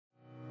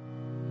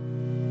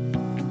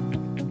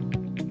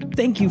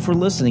Thank you for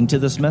listening to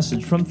this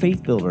message from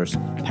Faith Builders.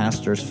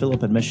 Pastors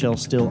Philip and Michelle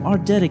Still are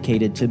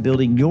dedicated to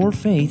building your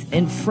faith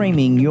and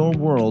framing your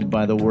world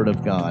by the Word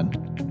of God.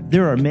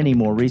 There are many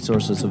more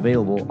resources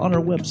available on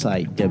our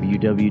website,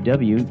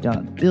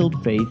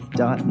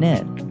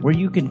 www.buildfaith.net, where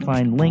you can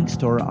find links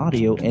to our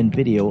audio and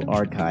video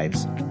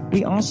archives.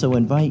 We also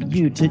invite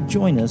you to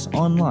join us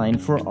online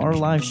for our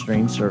live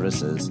stream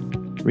services.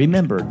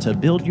 Remember to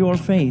build your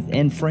faith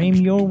and frame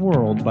your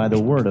world by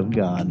the Word of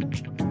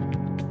God.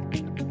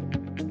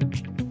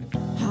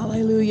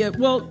 Hallelujah.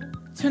 Well,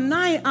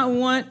 tonight I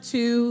want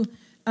to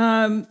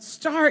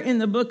start in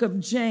the book of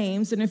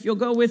James, and if you'll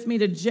go with me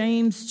to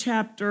James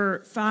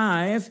chapter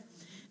 5,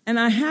 and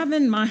I have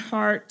in my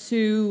heart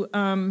to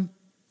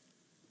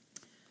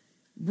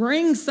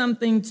bring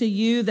something to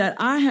you that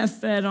I have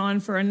fed on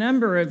for a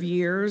number of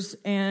years,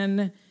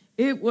 and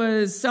it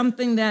was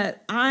something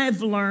that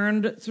I've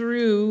learned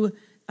through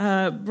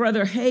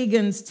Brother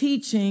Hagin's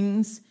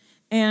teachings,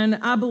 and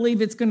I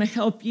believe it's going to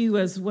help you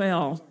as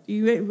well.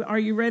 Are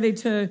you ready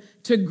to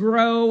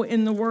grow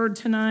in the Word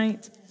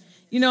tonight?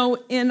 You know,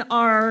 in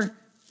our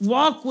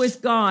walk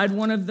with God,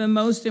 one of the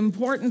most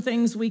important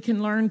things we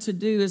can learn to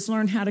do is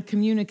learn how to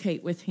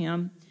communicate with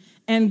Him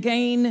and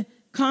gain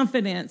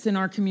confidence in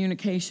our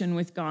communication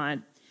with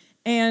God.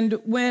 And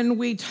when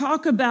we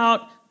talk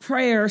about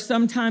prayer,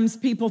 sometimes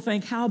people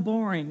think, how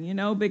boring,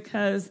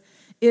 because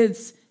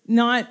it's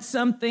not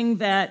something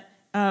that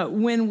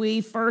when we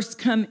first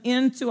come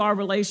into our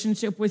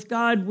relationship with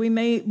God, we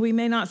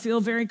may not feel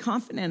very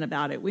confident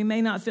about it. We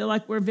may not feel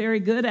like we're very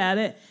good at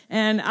it.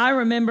 And I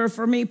remember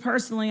for me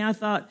personally, I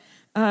thought,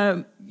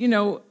 I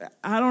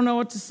don't know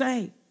what to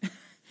say.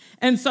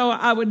 And so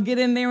I would get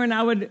in there and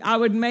I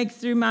would make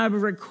through my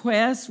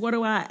requests. What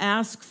do I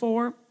ask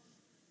for?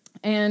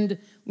 And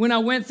when I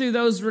went through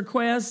those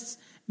requests,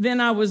 then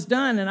I was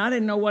done and I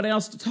didn't know what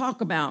else to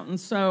talk about. And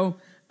so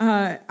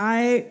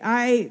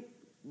I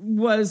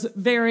was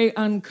very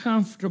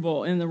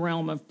uncomfortable in the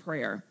realm of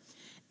prayer.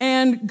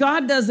 And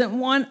God doesn't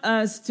want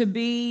us to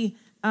be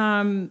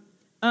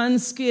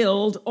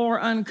unskilled or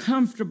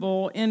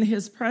uncomfortable in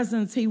His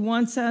presence. He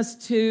wants us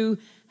to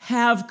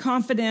have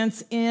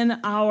confidence in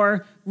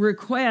our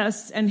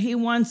requests, and He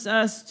wants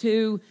us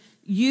to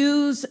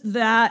use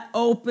that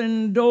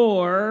open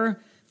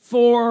door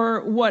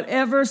for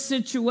whatever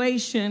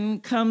situation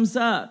comes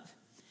up.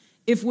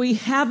 If we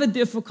have a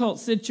difficult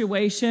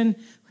situation,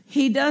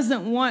 He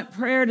doesn't want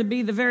prayer to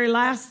be the very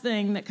last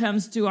thing that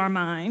comes to our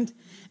mind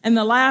and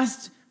the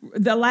last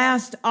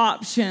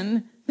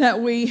option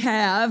that we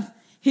have.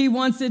 He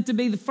wants it to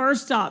be the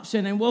first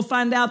option, and we'll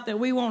find out that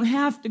we won't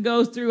have to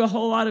go through a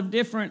whole lot of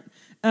different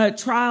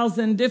trials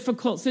and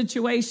difficult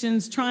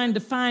situations trying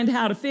to find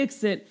how to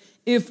fix it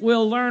if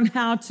we'll learn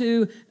how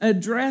to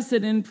address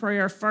it in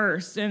prayer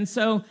first. And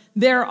so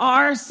there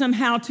are some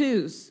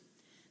how-tos.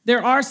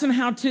 There are some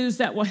how-tos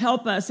that will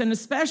help us, and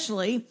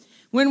especially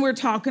when we're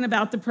talking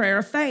about the prayer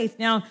of faith.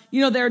 Now,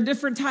 there are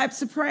different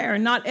types of prayer.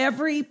 Not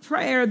every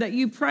prayer that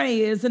you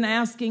pray is an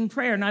asking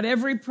prayer. Not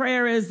every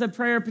prayer is a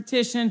prayer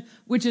petition,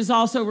 which is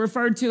also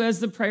referred to as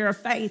the prayer of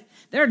faith.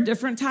 There are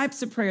different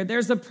types of prayer.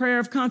 There's a prayer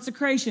of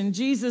consecration.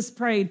 Jesus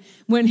prayed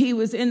when He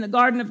was in the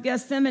Garden of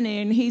Gethsemane,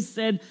 and He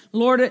said,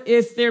 Lord,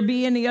 if there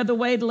be any other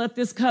way to let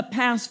this cup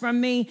pass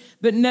from me,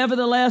 but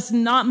nevertheless,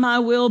 not my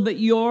will, but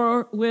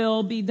your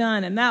will be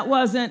done. And that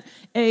wasn't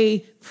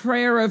a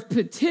prayer of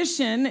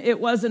petition. It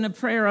wasn't a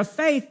prayer of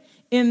faith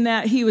in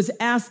that He was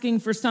asking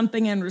for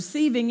something and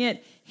receiving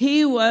it.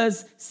 He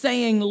was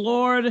saying,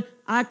 Lord,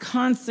 I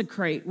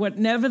consecrate what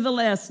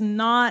nevertheless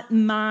not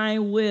my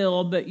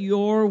will, but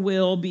your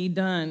will be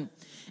done.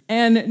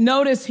 And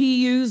notice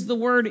He used the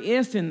word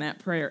if in that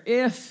prayer.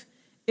 If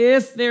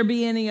there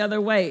be any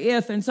other way,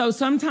 if. And so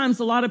sometimes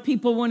a lot of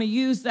people want to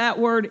use that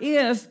word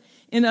if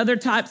in other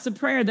types of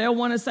prayer. They'll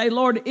want to say,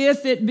 Lord,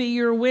 if it be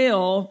your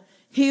will,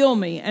 heal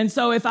me. And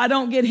so if I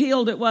don't get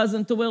healed, it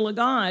wasn't the will of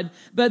God.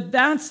 But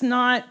that's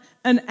not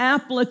an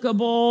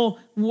applicable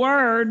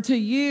word to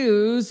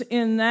use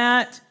in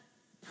that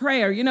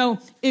prayer.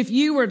 If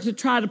you were to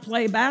try to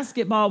play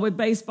basketball with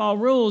baseball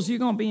rules, you're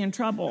going to be in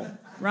trouble,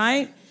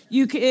 right?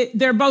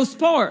 They're both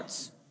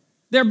sports.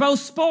 They're both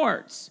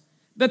sports.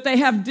 But they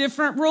have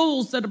different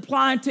rules that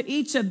apply to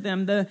each of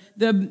them.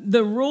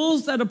 The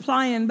rules that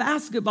apply in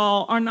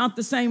basketball are not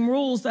the same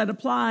rules that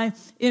apply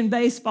in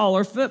baseball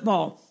or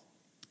football.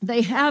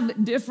 They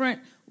have different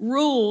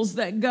rules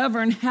that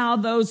govern how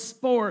those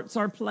sports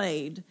are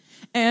played.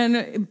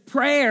 And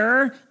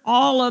prayer,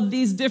 all of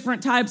these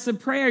different types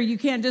of prayer, you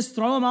can't just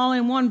throw them all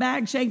in one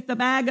bag, shake the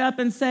bag up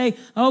and say,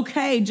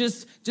 okay,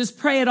 just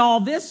pray it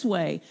all this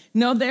way.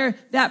 No,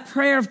 that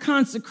prayer of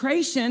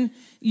consecration,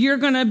 you're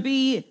going to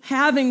be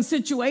having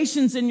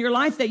situations in your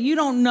life that you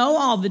don't know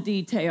all the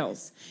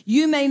details.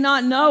 You may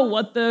not know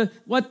what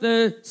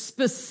the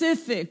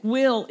specific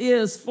will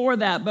is for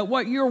that, but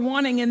what you're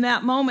wanting in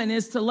that moment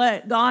is to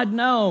let God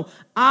know,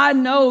 I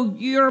know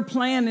your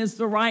plan is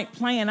the right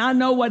plan. I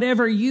know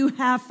whatever you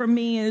have for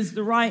me is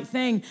the right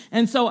thing.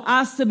 And so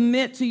I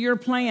submit to your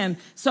plan.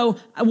 So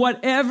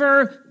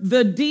whatever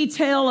the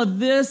detail of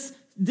this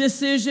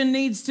decision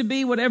needs to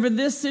be, whatever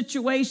this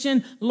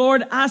situation,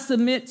 Lord, I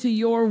submit to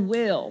your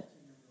will.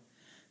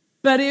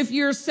 But if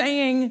you're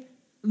saying,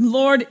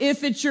 Lord,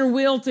 if it's your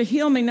will to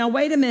heal me, now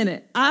wait a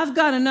minute. I've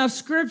got enough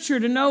scripture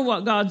to know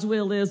what God's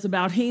will is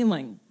about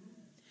healing.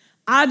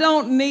 I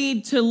don't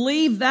need to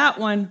leave that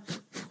one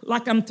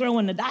like I'm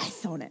throwing the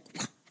dice on it.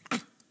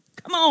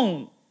 Come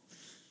on,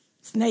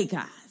 snake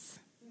eyes.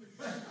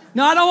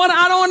 No, I don't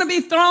want to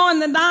be throwing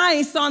the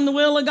dice on the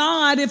will of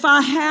God if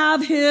I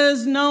have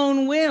his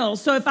known will.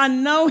 So if I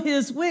know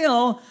his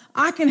will,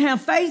 I can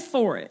have faith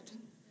for it.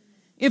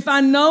 If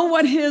I know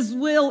what his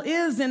will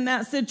is in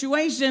that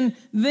situation,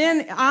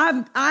 then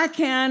I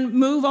can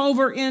move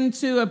over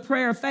into a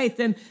prayer of faith.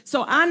 And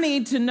so I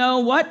need to know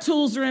what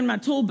tools are in my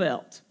tool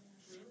belt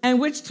and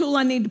which tool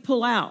I need to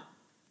pull out,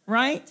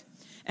 right?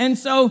 And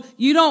so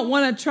you don't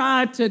want to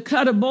try to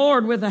cut a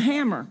board with a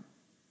hammer.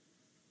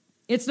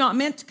 It's not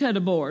meant to cut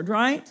a board,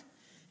 right?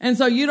 And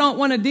so you don't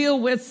want to deal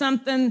with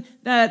something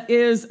that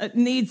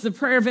needs the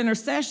prayer of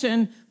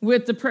intercession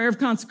with the prayer of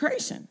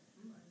consecration,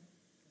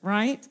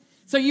 right?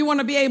 So you want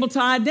to be able to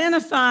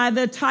identify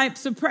the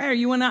types of prayer.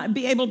 You want to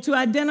be able to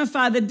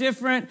identify the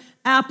different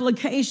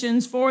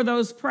applications for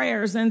those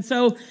prayers. And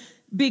so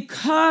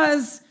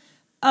because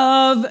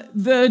of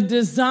the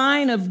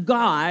design of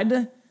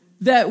God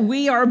that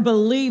we are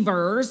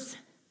believers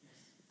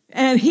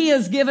and he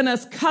has given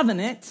us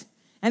covenant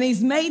and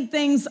he's made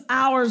things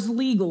ours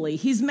legally.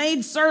 He's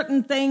made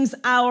certain things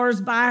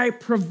ours by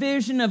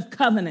provision of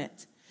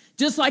covenant.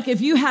 Just like if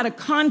you had a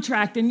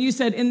contract and you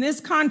said, in this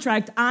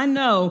contract, I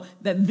know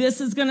that this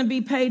is going to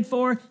be paid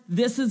for,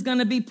 this is going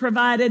to be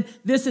provided,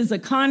 this is a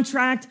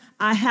contract,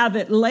 I have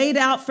it laid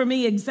out for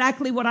me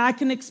exactly what I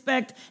can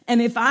expect,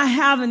 and if I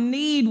have a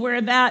need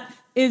where that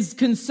is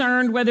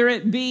concerned, whether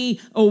it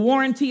be a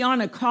warranty on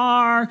a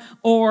car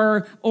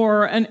or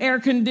an air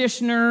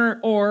conditioner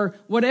or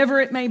whatever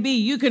it may be,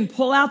 you can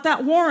pull out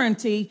that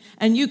warranty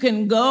and you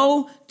can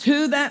go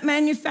to that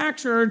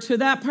manufacturer, to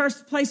that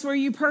place where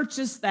you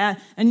purchased that,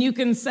 and you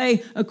can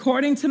say,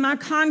 according to my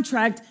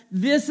contract,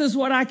 this is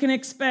what I can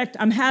expect.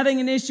 I'm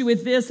having an issue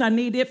with this. I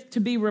need it to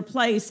be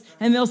replaced.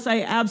 And they'll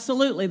say,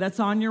 absolutely,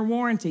 that's on your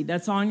warranty.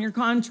 That's on your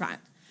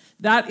contract.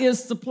 That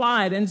is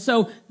supplied. And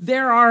so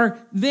that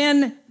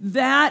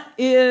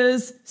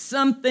is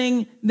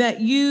something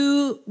that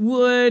you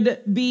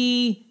would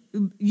be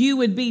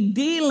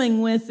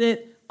dealing with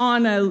it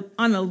on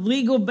a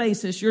legal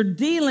basis. You're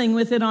dealing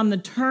with it on the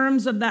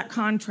terms of that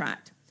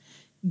contract.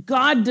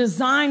 God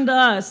designed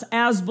us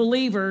as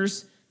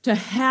believers to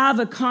have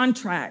a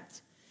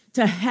contract,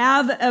 to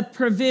have a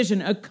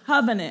provision, a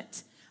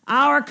covenant.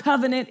 Our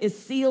covenant is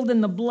sealed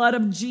in the blood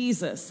of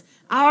Jesus.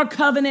 Our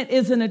covenant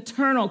is an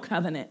eternal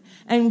covenant.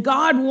 And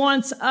God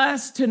wants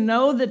us to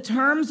know the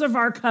terms of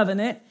our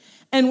covenant.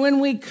 And when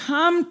we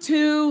come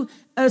to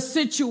a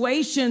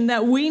situation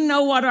that we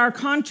know what our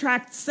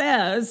contract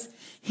says,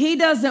 he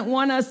doesn't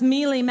want us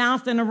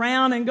mealy-mouthing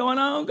around and going,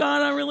 oh,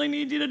 God, I really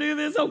need you to do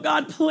this. Oh,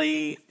 God,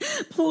 please,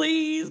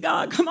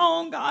 God, come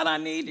on, God, I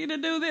need you to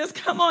do this.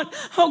 Come on.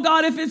 Oh,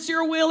 God, if it's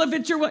your will,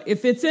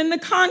 if it's in the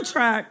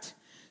contract,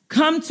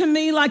 come to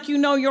me like you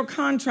know your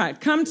contract.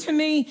 Come to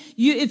me.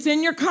 It's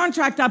in your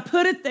contract. I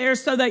put it there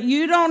so that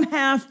you don't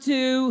have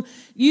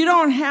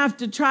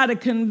to try to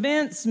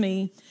convince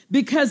me,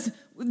 because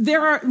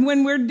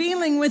when we're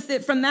dealing with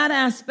it from that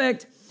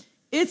aspect,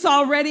 it's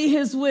already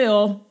his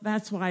will.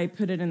 That's why I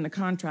put it in the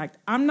contract.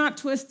 I'm not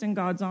twisting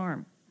God's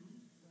arm.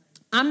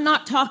 I'm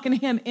not talking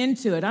him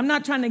into it. I'm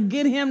not trying to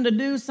get him to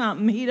do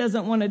something he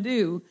doesn't want to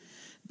do.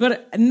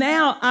 But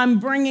now I'm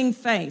bringing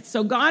faith.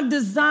 So God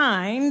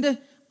designed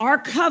our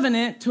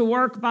covenant to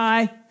work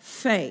by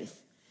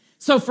faith.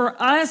 So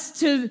for us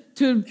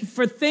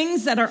for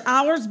things that are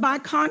ours by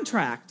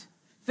contract,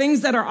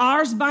 things that are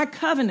ours by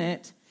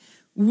covenant,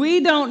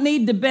 we don't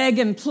need to beg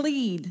and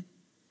plead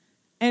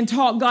and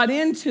talk God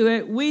into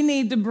it. We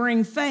need to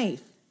bring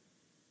faith.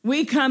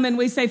 We come and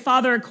we say,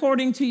 Father,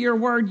 according to your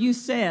word, you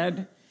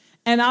said,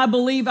 and I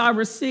believe I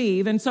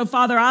receive. And so,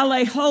 Father, I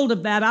lay hold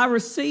of that. I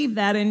receive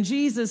that in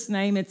Jesus'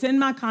 name. It's in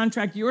my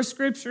contract. Your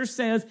scripture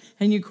says,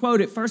 and you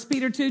quote it, 1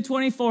 Peter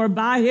 2:24,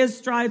 by his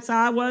stripes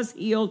I was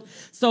healed.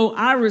 So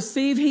I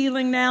receive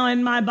healing now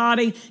in my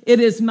body. It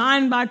is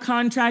mine by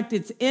contract.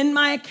 It's in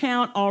my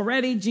account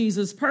already.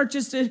 Jesus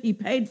purchased it. He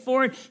paid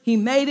for it. He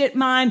made it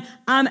mine.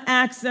 I'm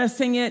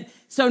accessing it.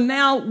 So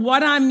now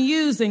what I'm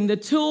using, the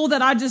tool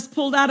that I just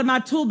pulled out of my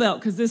tool belt,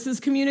 because this is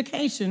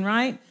communication,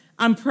 right?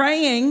 I'm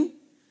praying,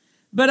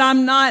 but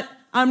I'm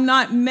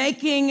not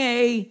making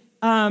a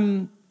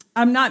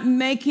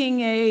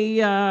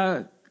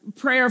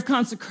prayer of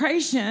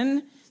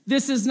consecration.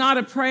 This is not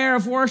a prayer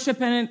of worship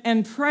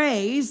and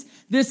praise.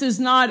 This is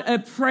not a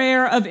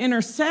prayer of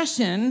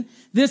intercession.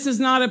 This is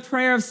not a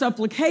prayer of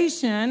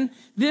supplication.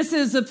 This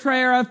is a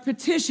prayer of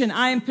petition.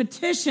 I am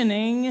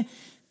petitioning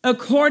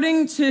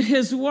according to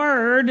his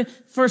word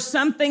for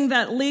something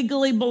that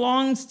legally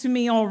belongs to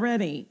me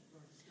already.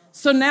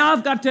 So now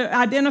I've got to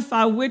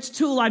identify which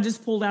tool I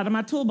just pulled out of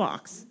my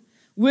toolbox,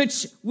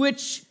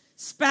 which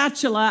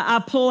spatula I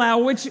pull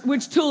out,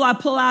 which tool I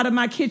pull out of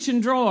my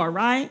kitchen drawer,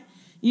 right?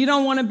 You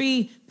don't want to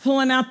be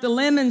pulling out the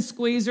lemon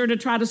squeezer to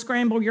try to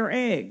scramble your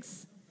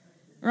eggs,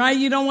 right?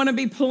 You don't want to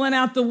be pulling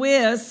out the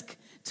whisk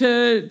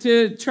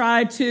to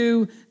try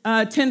to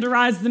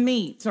tenderize the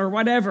meat or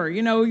whatever.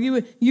 You know,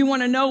 you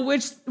want to know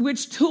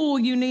which tool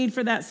you need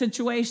for that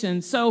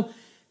situation. So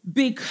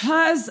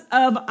because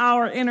of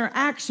our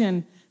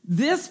interaction,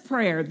 this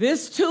prayer,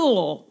 this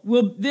tool,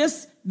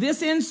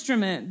 this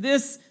instrument,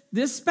 this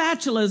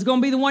spatula is going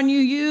to be the one you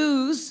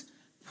use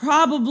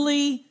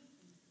probably,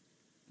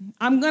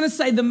 I'm going to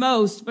say the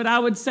most, but I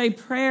would say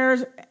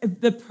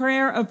the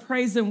prayer of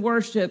praise and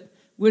worship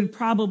would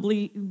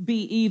probably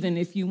be even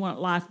if you want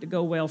life to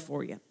go well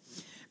for you.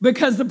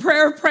 Because the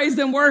prayer of praise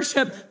and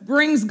worship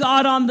brings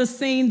God on the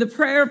scene. The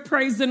prayer of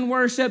praise and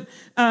worship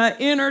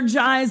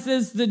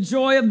energizes the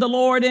joy of the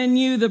Lord in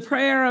you. The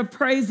prayer of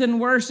praise and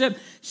worship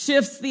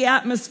shifts the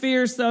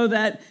atmosphere so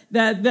that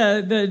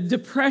the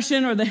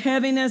depression or the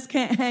heaviness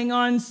can't hang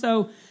on.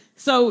 So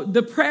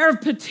the prayer of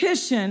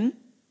petition,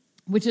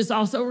 which is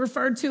also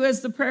referred to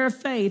as the prayer of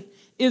faith,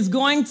 is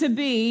going to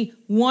be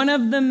one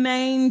of the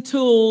main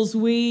tools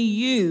we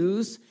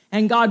use,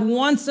 and God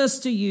wants us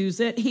to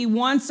use it. He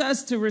wants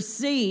us to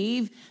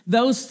receive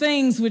those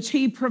things which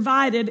He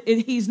provided.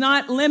 He's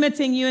not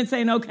limiting you and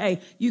saying,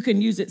 okay, you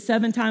can use it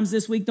 7 times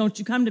this week. Don't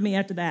you come to me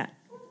after that.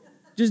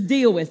 Just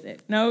deal with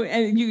it. No,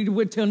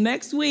 and till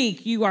next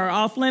week, you are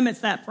off limits,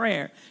 that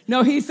prayer.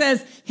 No, he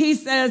says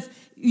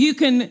you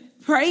can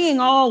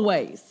praying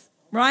always.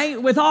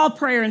 Right? With all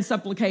prayer and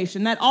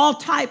supplication, that all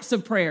types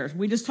of prayers.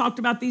 We just talked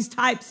about these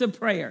types of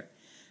prayer.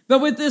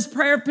 But with this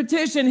prayer of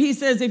petition, he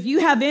says, if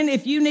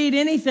you need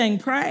anything,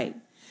 pray.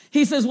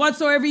 He says,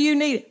 whatsoever you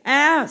need,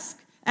 ask.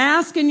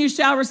 Ask and you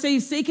shall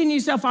receive. Seek and you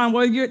shall find.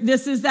 Well,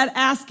 this is that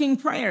asking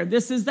prayer.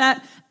 This is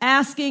that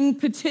asking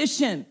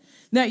petition,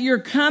 that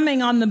you're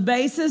coming on the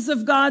basis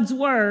of God's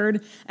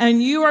word,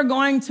 and you are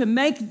going to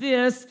make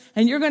this,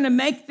 and you're going to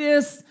make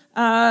this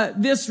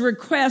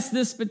request,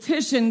 this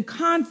petition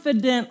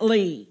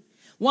confidently.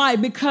 Why?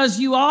 Because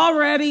you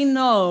already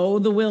know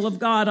the will of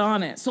God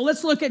on it. So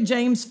let's look at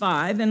James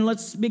 5 and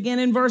let's begin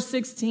in verse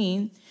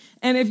 16.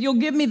 And if you'll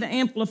give me the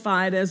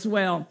Amplified as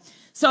well.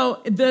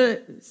 So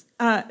the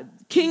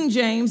King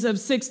James of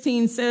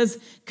 16 says,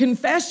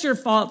 confess your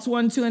faults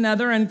one to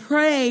another and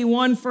pray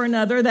one for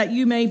another that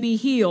you may be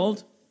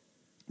healed.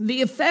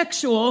 The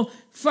effectual,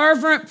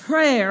 fervent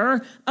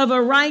prayer of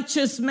a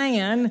righteous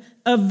man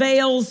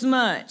avails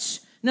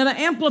much. Now, the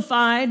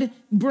Amplified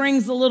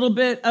brings a little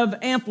bit of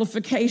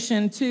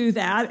amplification to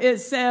that. It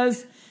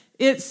says,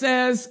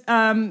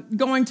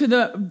 going to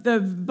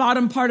the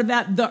bottom part of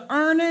that, the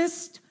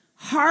earnest,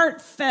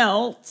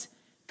 heartfelt,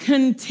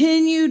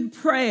 continued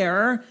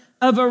prayer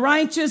of a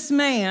righteous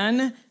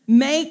man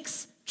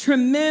makes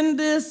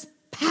tremendous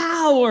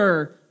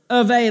power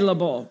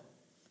available.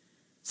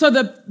 So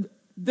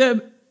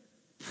the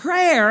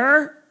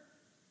prayer,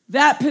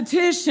 that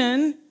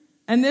petition,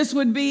 and this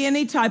would be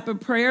any type of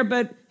prayer,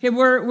 but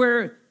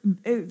we're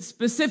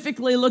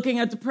specifically looking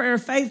at the prayer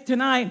of faith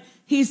tonight.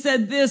 He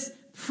said this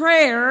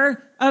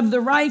prayer of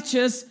the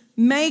righteous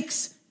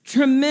makes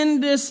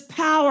tremendous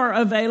power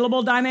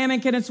available,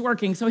 dynamic, and it's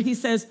working. So he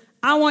says,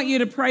 I want you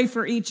to pray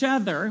for each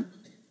other.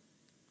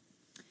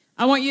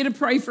 I want you to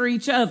pray for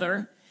each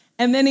other.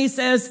 And then he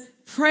says,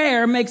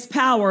 prayer makes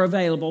power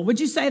available. Would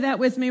you say that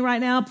with me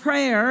right now?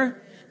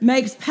 Prayer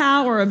makes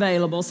power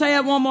available. Say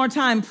it one more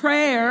time.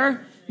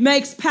 Prayer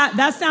makes power.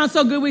 That sounds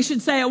so good. We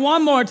should say it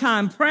one more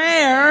time.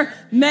 Prayer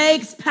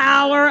makes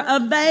power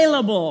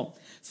available.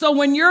 So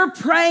when you're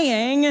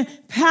praying,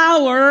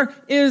 power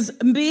is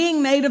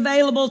being made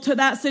available to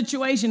that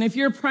situation. If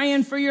you're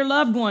praying for your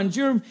loved ones,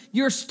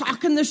 you're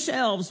stocking the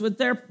shelves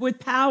with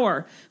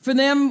power for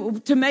them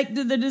to make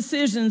the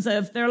decisions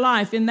of their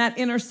life in that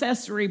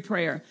intercessory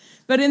prayer.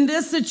 But in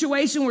this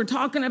situation, we're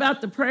talking about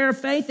the prayer of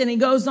faith, and he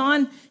goes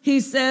on, he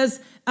says,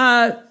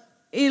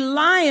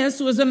 Elias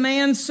was a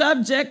man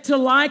subject to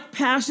like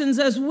passions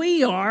as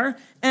we are,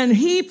 and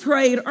he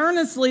prayed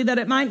earnestly that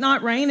it might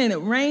not rain, and it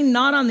rained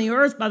not on the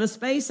earth by the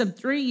space of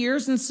 3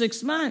 years and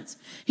 6 months.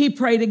 He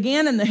prayed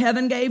again, and the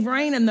heaven gave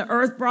rain, and the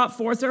earth brought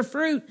forth her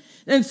fruit.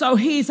 And so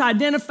he's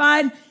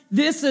identified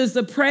this is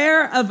the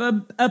prayer of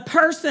a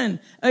person,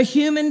 a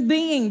human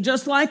being,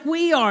 just like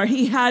we are.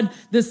 He had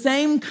the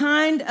same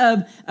kind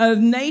of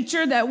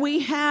nature that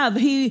we have.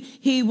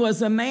 He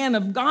was a man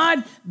of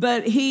God,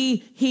 but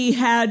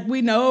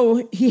we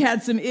know he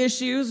had some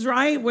issues,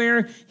 right?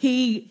 Where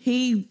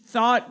he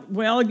thought,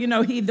 well,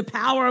 the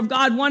power of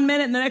God 1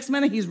 minute, and the next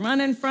minute he's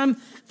running from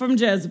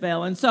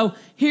Jezebel. And so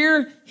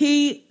here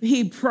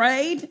he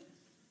prayed.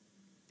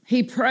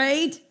 He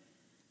prayed.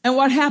 And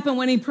what happened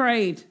when he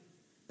prayed?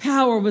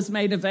 Power was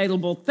made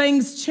available.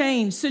 Things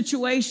changed.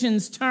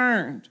 Situations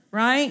turned,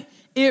 right?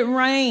 It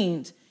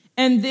rained.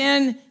 And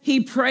then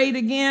he prayed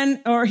again,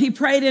 or he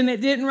prayed and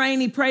it didn't rain.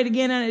 He prayed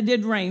again and it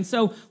did rain.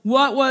 So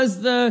what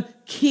was the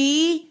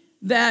key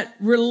that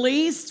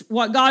released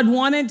what God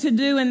wanted to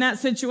do in that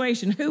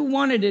situation? Who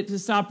wanted it to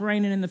stop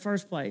raining in the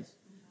first place?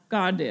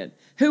 God did.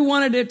 Who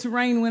wanted it to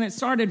rain when it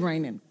started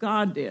raining?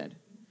 God did.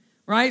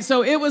 Right?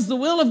 So it was the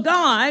will of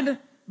God,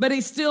 but he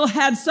still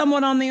had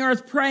someone on the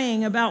earth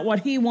praying about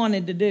what he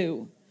wanted to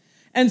do.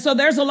 And so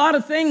there's a lot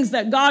of things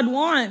that God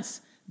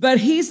wants, but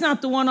he's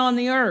not the one on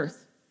the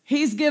earth.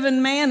 He's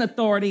given man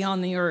authority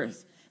on the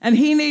earth. And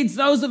he needs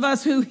those of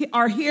us who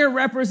are here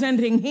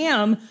representing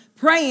him,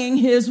 praying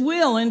his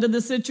will into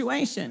the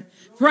situation,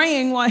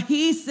 praying what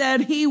he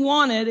said he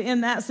wanted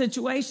in that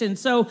situation.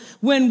 So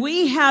when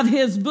we have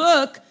his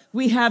book,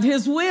 we have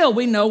his will.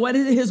 We know what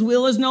his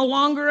will is no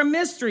longer a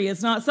mystery.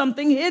 It's not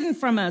something hidden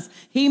from us.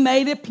 He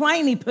made it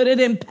plain. He put it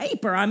in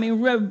paper. I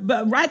mean,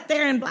 right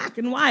there in black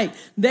and white.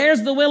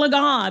 There's the will of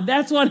God.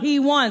 That's what he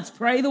wants.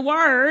 Pray the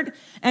word.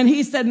 And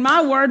he said,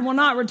 my word will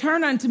not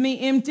return unto me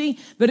empty,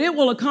 but it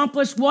will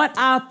accomplish what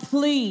I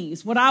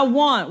please, what I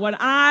want, what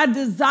I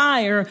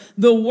desire.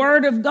 The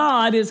word of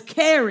God is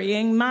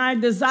carrying my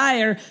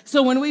desire.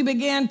 So when we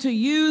begin to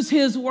use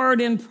his word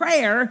in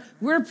prayer,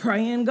 we're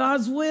praying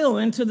God's will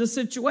into the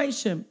situation.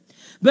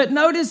 But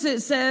notice it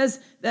says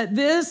that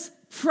this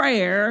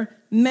prayer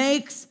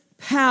makes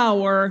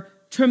power,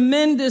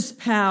 tremendous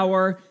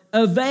power,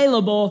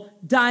 available,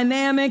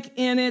 dynamic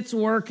in its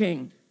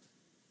working.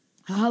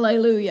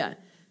 Hallelujah.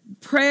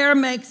 Prayer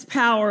makes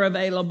power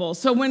available.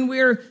 So when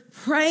we're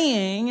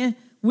praying,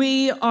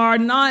 we are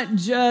not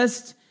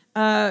just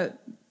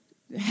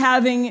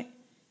having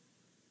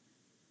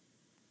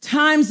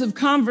times of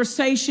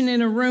conversation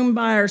in a room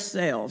by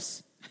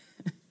ourselves.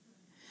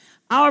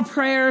 Our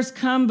prayers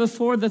come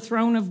before the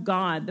throne of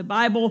God. The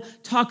Bible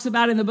talks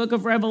about in the book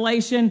of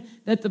Revelation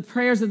that the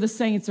prayers of the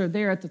saints are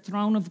there at the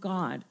throne of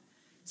God.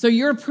 So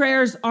your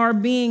prayers are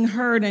being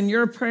heard and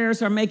your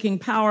prayers are making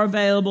power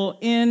available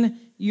in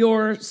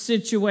your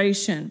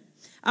situation.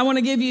 I want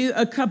to give you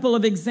a couple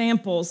of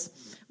examples.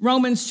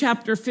 Romans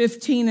chapter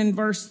 15 and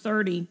verse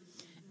 30.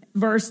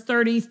 Verse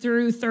 30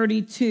 through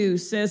 32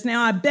 says,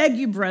 now I beg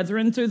you,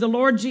 brethren, through the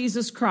Lord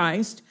Jesus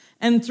Christ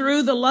and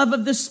through the love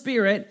of the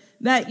Spirit,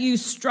 that you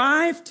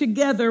strive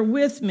together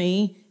with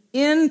me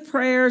in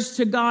prayers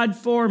to God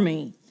for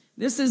me.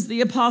 This is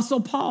the Apostle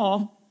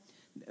Paul,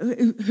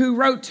 who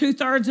wrote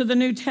 2/3 of the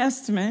New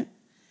Testament,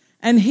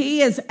 and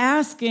he is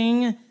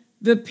asking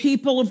the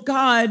people of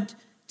God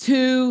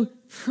to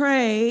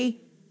pray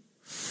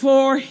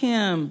for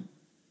him.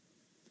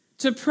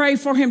 To pray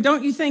for him.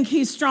 Don't you think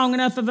he's strong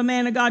enough of a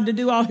man of God to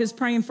do all his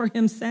praying for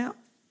himself?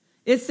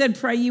 It said,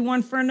 pray ye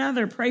one for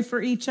another, pray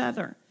for each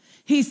other.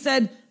 He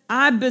said,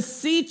 I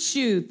beseech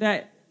you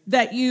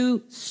that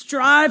you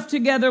strive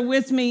together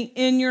with me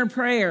in your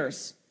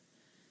prayers.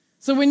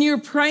 So when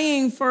you're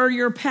praying for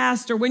your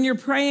pastor, when you're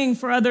praying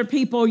for other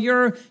people,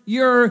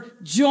 you're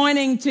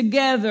joining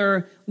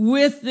together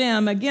with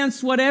them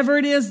against whatever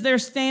it is they're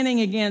standing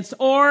against,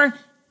 or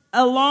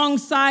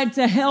alongside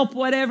to help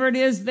whatever it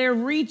is they're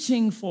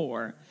reaching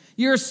for.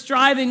 You're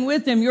striving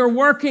with them. You're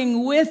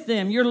working with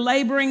them. You're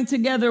laboring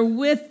together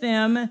with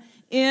them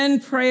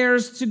in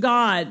prayers to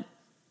God.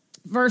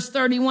 Verse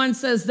 31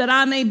 says, that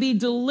I may be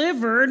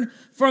delivered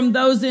from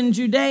those in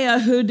Judea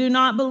who do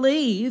not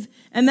believe,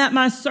 and that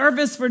my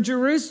service for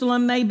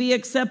Jerusalem may be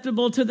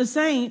acceptable to the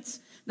saints,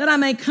 that I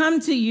may come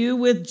to you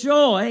with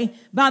joy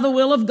by the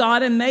will of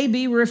God and may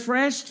be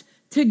refreshed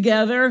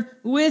together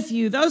with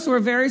you. Those were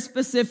very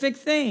specific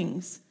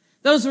things.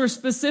 Those were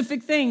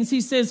specific things. He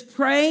says,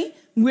 pray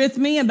with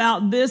me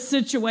about this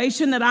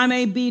situation that I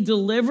may be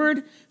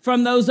delivered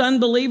from those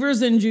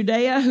unbelievers in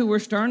Judea who were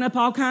stirring up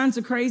all kinds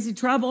of crazy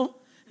trouble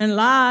and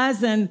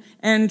lies and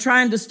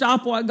trying to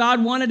stop what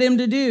God wanted him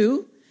to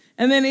do.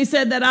 And then he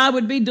said that I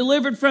would be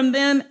delivered from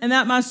them and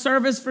that my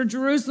service for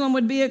Jerusalem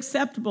would be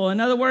acceptable. In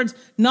other words,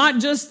 not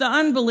just the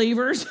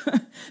unbelievers,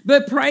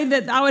 but pray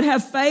that I would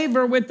have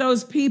favor with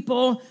those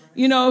people,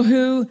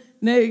 who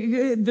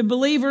the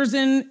believers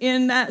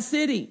in that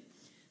city.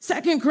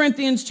 2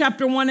 Corinthians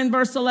chapter 1 and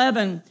verse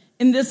 11,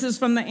 and this is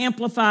from the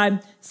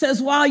Amplified,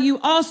 says, while you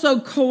also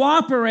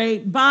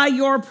cooperate by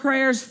your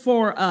prayers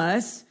for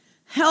us,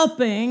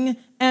 helping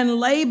and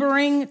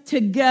laboring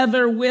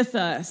together with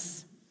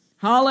us.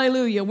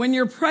 Hallelujah. When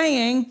you're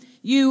praying,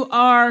 you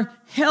are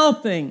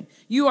helping.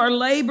 You are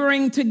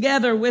laboring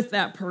together with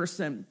that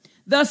person.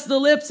 Thus, the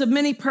lips of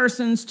many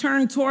persons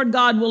turned toward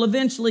God will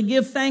eventually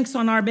give thanks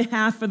on our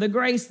behalf for the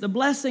grace, the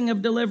blessing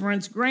of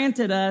deliverance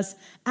granted us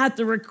at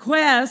the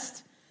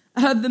request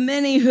of the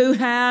many who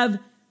have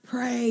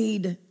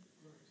prayed.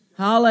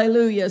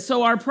 Hallelujah.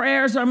 So our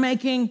prayers are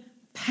making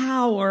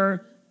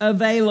power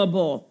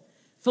available.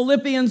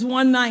 Philippians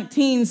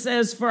 1:19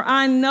 says, for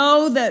I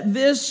know that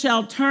this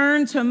shall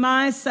turn to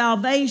my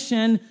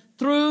salvation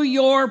through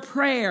your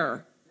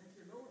prayer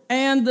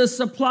and the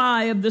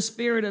supply of the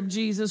Spirit of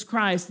Jesus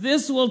Christ.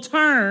 This will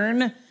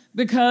turn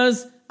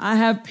because I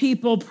have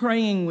people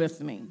praying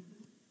with me.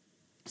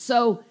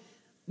 So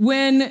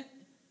when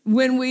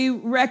we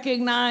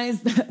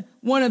recognize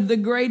one of the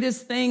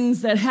greatest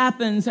things that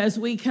happens as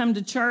we come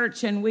to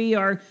church and we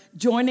are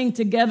joining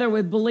together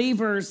with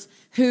believers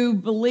who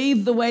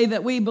believe the way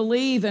that we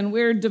believe, and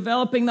we're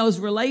developing those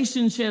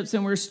relationships,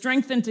 and we're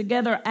strengthened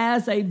together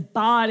as a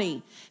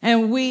body,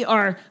 and we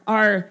are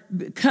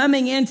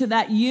coming into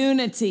that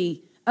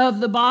unity of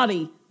the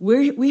body.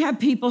 We have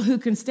people who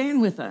can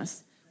stand with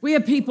us. We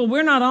have people,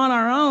 we're not on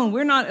our own.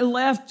 We're not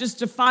left just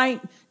to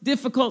fight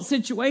difficult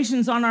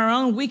situations on our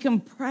own. We can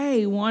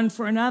pray one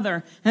for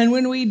another. And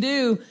when we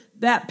do,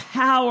 that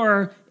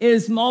power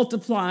is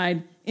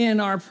multiplied in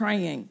our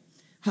praying.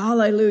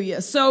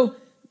 Hallelujah. So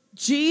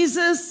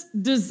Jesus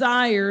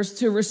desires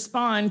to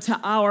respond to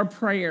our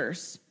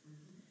prayers.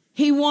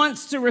 He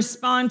wants to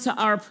respond to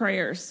our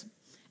prayers.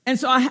 And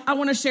so I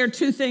want to share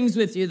two things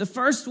with you. The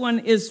first one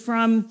is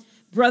from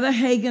Brother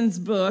Hagin's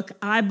book,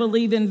 I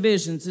Believe in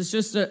Visions. It's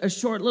just a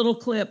short little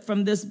clip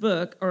from this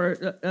book,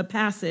 or a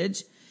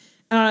passage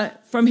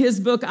from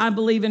his book, I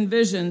Believe in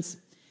Visions.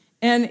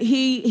 And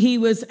he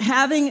was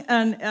having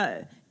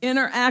an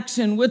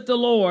interaction with the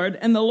Lord,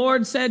 and the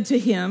Lord said to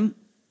him,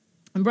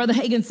 and Brother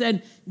Hagin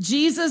said,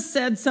 Jesus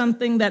said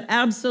something that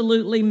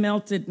absolutely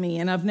melted me,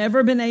 and I've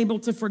never been able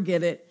to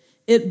forget it.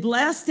 It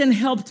blessed and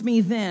helped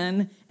me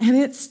then, and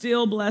it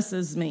still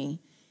blesses me.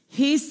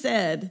 He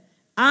said,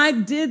 I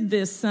did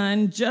this,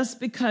 son,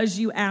 just because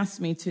you asked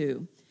me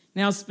to.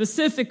 Now,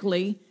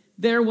 specifically,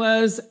 there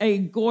was a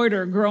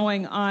goiter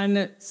growing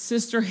on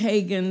Sister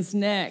Hagin's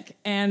neck,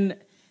 and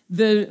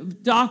the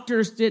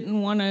doctors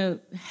didn't want to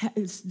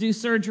do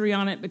surgery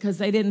on it because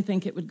they didn't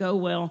think it would go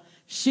well.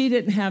 She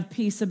didn't have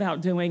peace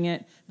about doing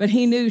it, but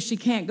he knew she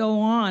can't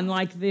go on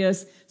like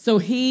this. So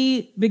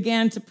he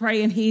began to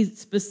pray, and he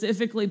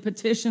specifically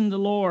petitioned the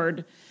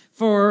Lord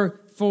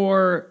for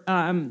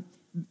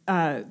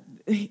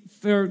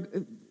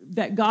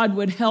that God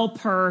would help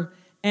her,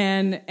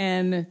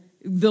 and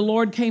the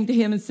Lord came to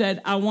him and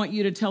said, I want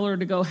you to tell her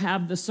to go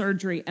have the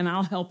surgery, and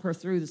I'll help her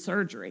through the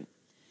surgery.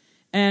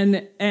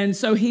 And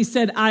so he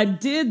said, I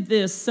did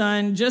this,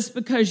 son, just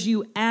because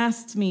you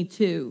asked me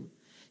to.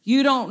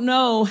 You don't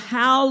know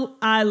how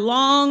I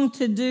long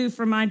to do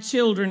for my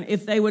children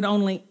if they would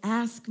only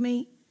ask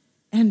me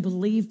and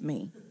believe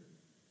me.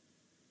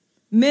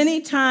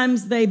 Many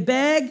times they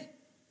beg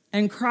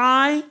and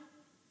cry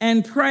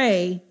and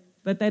pray,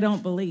 but they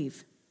don't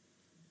believe.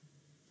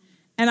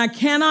 And I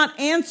cannot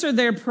answer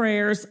their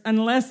prayers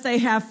unless they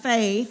have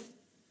faith,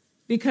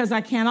 because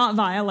I cannot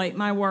violate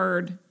my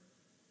word.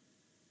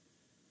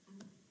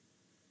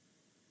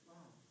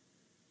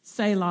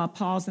 Selah,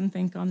 pause and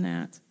think on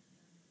that.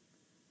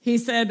 He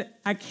said,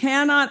 I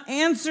cannot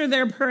answer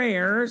their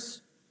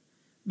prayers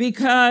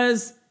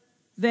because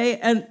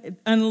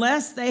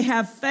unless they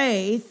have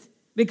faith,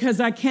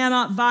 because I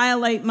cannot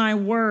violate my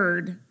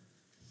word.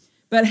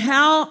 But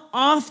how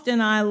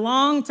often I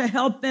long to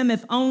help them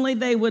if only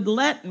they would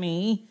let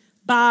me,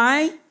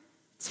 by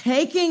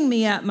taking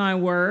me at my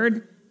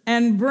word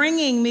and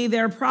bringing me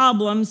their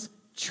problems,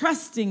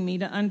 trusting me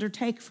to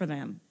undertake for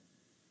them.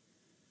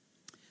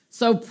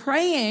 So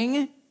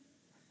praying,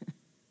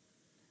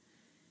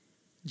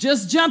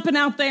 just jumping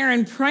out there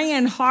and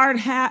praying hard,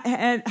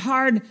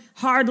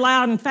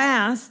 loud, and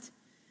fast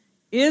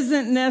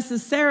isn't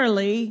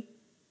necessarily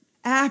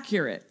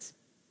accurate.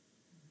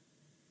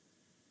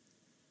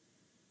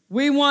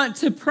 We want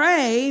to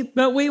pray,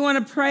 but we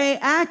want to pray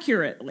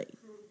accurately.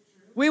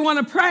 We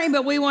want to pray,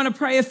 but we want to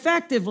pray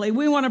effectively.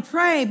 We want to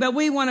pray, but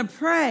we want to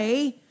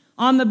pray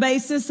on the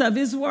basis of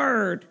his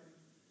word.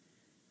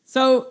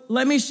 So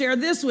let me share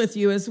this with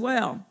you as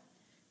well.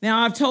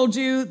 Now, I've told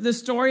you the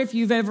story, if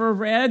you've ever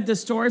read the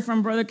story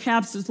from Brother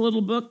Capps'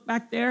 little book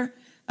back there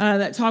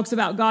that talks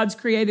about God's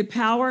creative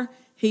power.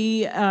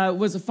 He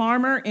was a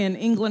farmer in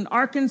England,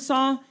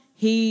 Arkansas.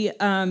 He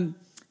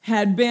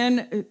had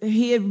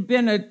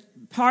been a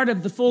part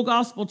of the Full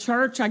Gospel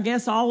Church, I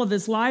guess, all of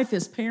his life.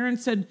 His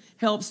parents had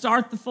helped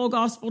start the Full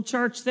Gospel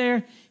Church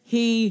there.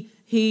 He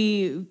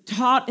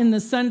taught in the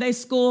Sunday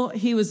school.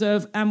 He was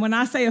when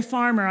I say a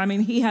farmer, I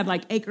mean he had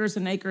like acres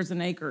and acres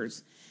and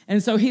acres.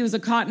 And so he was a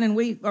cotton and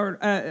wheat, or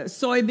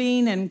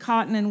soybean and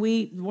cotton and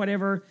wheat,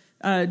 whatever,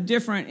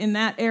 different in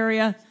that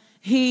area.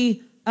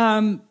 He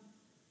put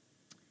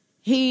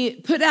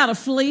out a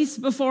fleece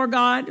before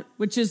God,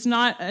 which is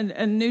not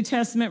a New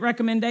Testament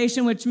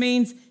recommendation, which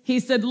means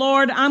he said,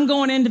 Lord, I'm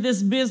going into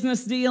this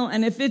business deal,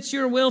 and if it's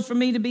your will for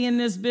me to be in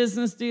this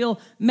business deal,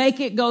 make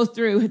it go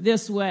through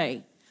this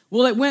way.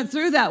 Well, it went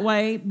through that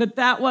way, but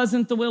that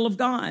wasn't the will of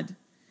God.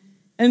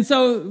 And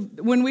so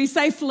when we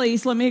say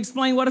fleece, let me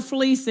explain what a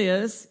fleece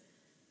is.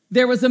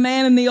 There was a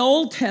man in the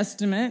Old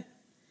Testament.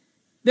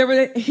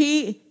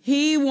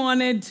 He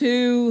wanted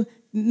to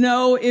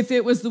know if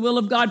it was the will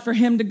of God for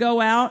him to go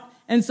out.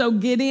 And so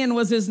Gideon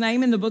was his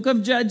name in the book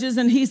of Judges.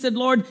 And he said,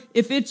 Lord,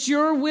 if it's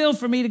your will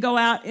for me to go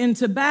out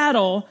into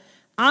battle,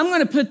 I'm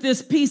going to put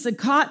this piece of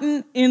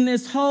cotton in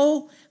this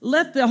hole.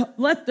 Let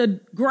the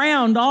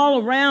ground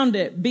all around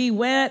it be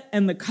wet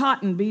and the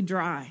cotton be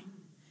dry.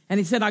 And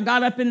he said, I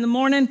got up in the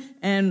morning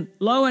and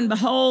lo and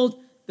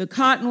behold, the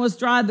cotton was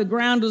dry, the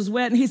ground was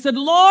wet. And he said,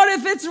 Lord,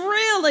 if it's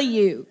really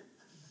you.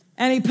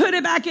 And he put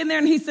it back in there,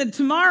 and he said,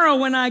 tomorrow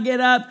when I get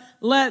up,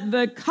 let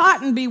the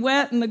cotton be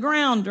wet and the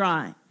ground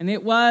dry. And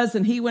it was,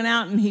 and he went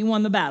out and he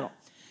won the battle.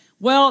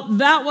 Well,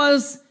 that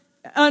was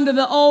under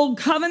the old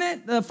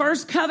covenant, the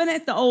first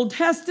covenant, the Old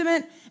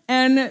Testament,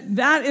 and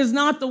that is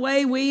not the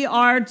way we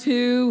are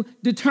to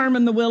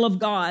determine the will of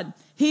God.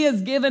 He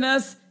has given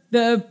us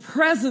the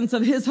presence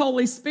of his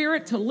Holy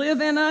Spirit to live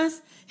in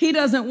us. He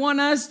doesn't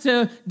want us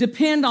to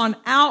depend on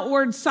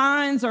outward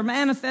signs or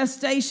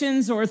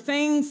manifestations or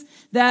things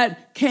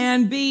that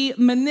can be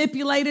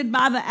manipulated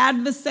by the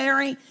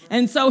adversary.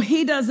 And so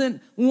he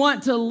doesn't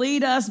want to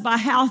lead us by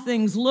how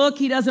things look.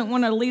 He doesn't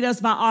want to lead us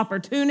by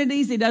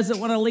opportunities. He doesn't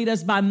want to lead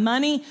us by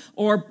money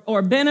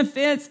or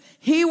benefits.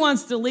 He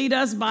wants to lead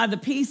us by the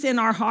peace in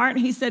our heart.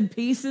 He said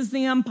peace is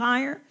the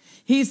umpire.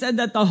 He said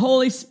that the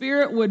Holy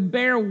Spirit would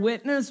bear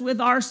witness with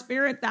our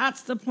spirit.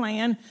 That's the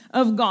plan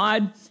of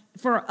God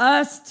for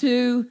us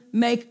to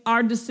make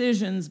our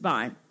decisions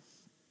by.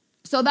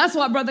 So that's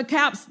what Brother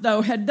Capps,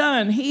 though, had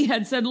done. He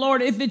had said,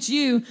 Lord, if it's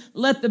you,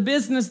 let the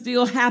business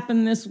deal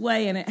happen this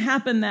way. And it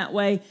happened that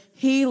way.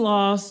 He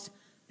lost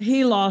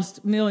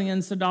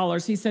millions of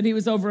dollars. He said he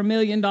was over $1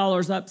 million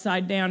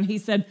upside down. He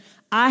said,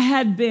 I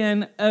had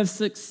been a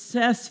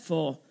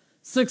successful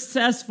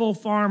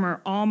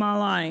farmer all my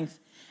life.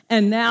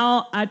 And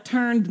now I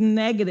turned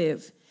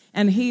negative.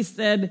 And he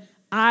said,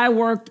 I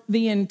worked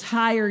the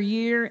entire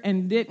year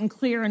and didn't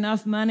clear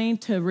enough money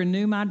to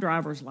renew my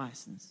driver's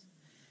license,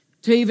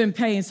 to even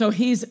pay. And so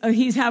he's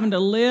having to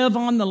live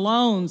on the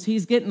loans.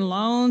 He's getting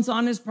loans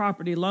on his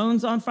property,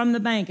 loans from the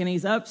bank, and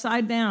he's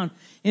upside down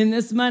in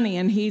this money.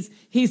 And he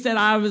said,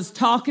 I was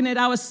talking it,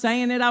 I was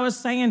saying,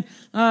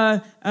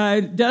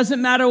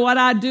 doesn't matter what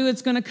I do,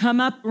 it's going to come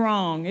up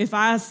wrong. If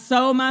I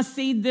sow my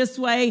seed this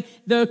way,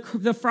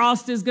 the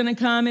frost is going to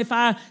come. If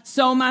I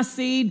sow my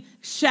seed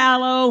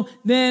shallow,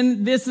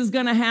 then this is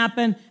going to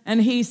happen. And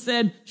he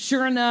said,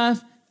 sure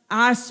enough,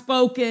 I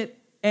spoke it.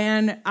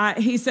 And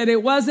he said,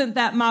 it wasn't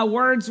that my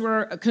words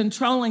were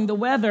controlling the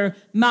weather.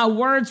 My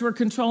words were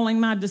controlling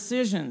my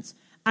decisions.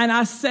 And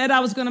I said I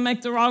was going to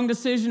make the wrong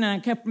decision,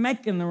 and I kept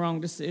making the wrong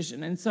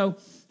decision. And so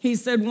he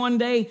said one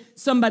day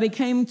somebody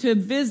came to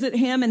visit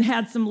him and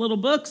had some little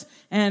books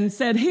and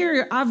said,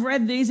 here, I've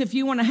read these. If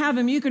you want to have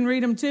them, you can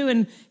read them too.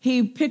 And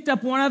he picked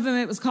up one of them.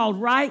 It was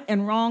called Right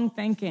and Wrong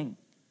Thinking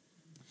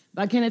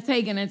by Kenneth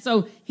Hagin. And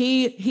so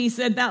he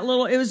said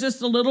it was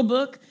just a little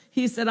book.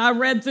 He said, I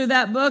read through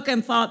that book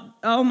and thought,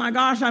 oh my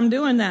gosh, I'm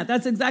doing that.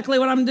 That's exactly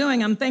what I'm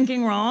doing. I'm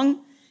thinking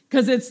wrong,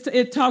 because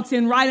it talks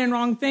in right and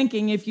wrong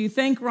thinking. If you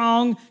think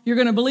wrong, you're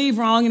going to believe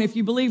wrong. And if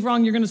you believe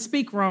wrong, you're going to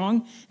speak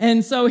wrong.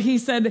 And so he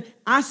said,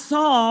 I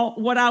saw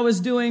what I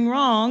was doing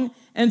wrong.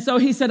 And so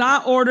he said,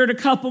 I ordered a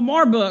couple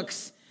more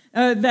books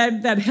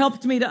that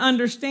helped me to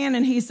understand.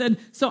 And he said,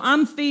 so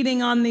I'm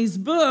feeding on these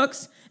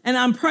books, and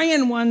I'm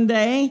praying one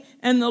day,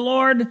 and the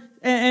Lord,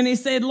 and he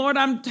said, Lord,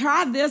 I've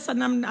tried this,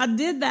 and I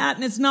did that,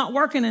 and it's not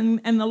working.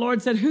 And the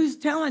Lord said, who's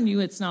telling you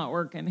it's not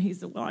working? He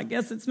said, well, I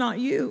guess it's not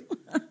you.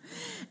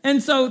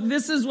 And so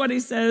this is what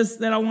he says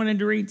that I wanted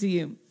to read to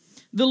you.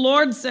 The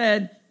Lord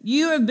said,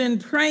 you have been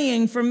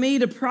praying for me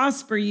to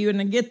prosper you and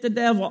to get the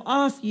devil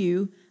off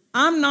you.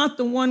 I'm not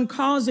the one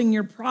causing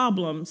your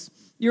problems.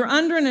 You're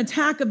under an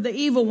attack of the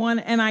evil one,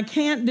 and I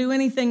can't do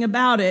anything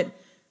about it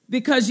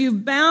because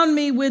you've bound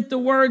me with the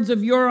words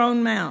of your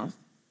own mouth.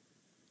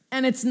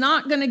 And it's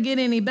not going to get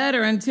any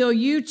better until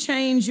you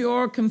change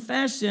your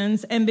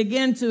confessions and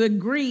begin to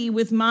agree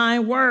with my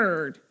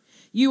word.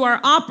 You are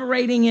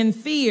operating in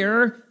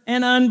fear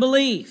and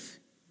unbelief.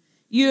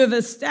 You have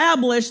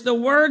established the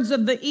words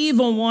of the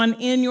evil one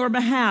in your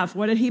behalf.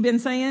 What had he been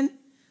saying?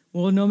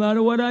 Well, no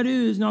matter what I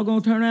do, it's not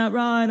going to turn out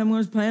right. I'm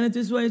going to plan it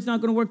this way. It's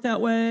not going to work that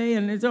way.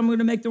 And I'm going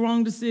to make the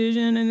wrong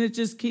decision.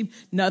 And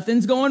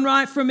nothing's going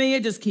right for me.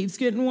 It just keeps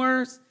getting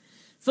worse.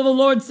 So the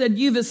Lord said,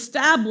 you've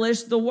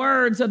established the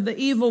words of the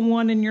evil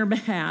one in your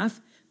behalf.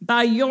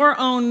 By your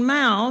own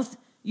mouth,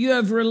 you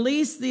have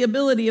released the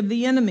ability of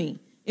the enemy.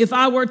 If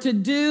I were to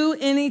do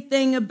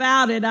anything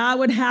about it, I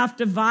would have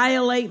to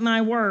violate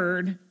my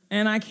word,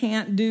 and I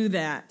can't do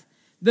that.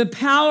 The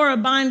power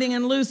of binding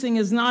and loosing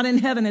is not in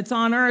heaven, it's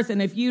on earth,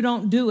 and if you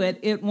don't do it,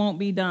 it won't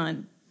be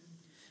done.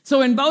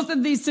 So in both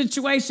of these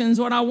situations,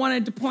 what I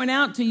wanted to point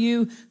out to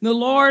you, the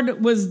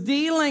Lord was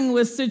dealing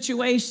with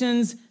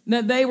situations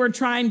that they were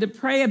trying to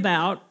pray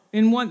about.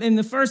 In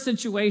the first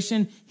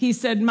situation, he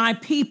said,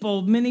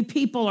 many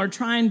people are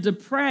trying to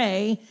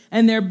pray,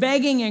 and they're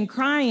begging and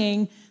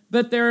crying,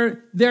 but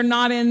they're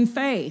not in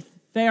faith.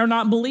 They are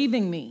not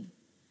believing me.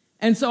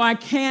 And so I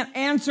can't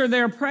answer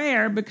their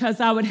prayer because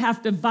I would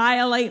have to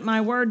violate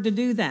my word to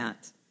do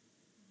that.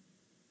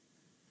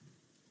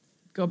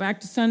 Go back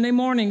to Sunday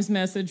morning's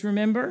message,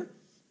 remember?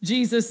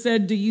 Jesus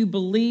said, do you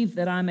believe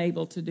that I'm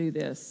able to do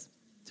this?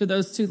 To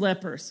those two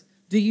lepers.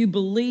 Do you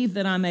believe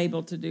that I'm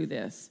able to do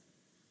this?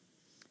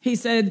 He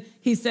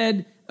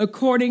said,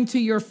 according to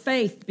your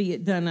faith be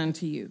it done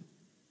unto you,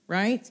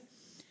 right?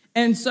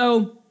 And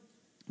so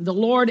the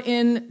Lord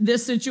in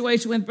this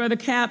situation with Brother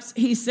Capps,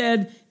 he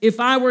said, if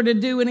I were to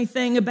do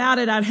anything about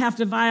it, I'd have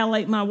to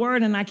violate my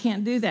word, and I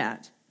can't do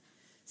that.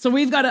 So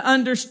we've got to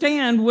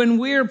understand when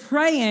we're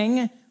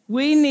praying,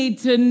 we need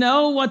to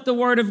know what the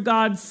Word of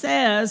God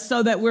says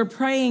so that we're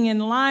praying in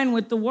line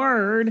with the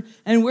Word,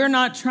 and we're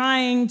not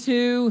trying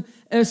to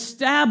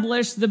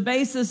establish the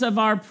basis of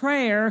our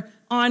prayer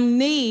on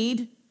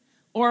need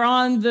or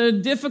on the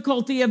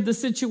difficulty of the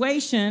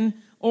situation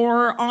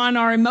or on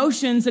our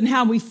emotions and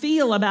how we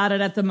feel about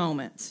it at the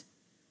moment.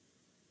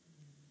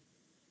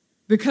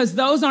 Because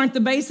those aren't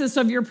the basis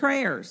of your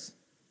prayers.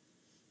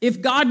 If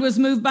God was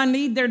moved by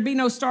need, there'd be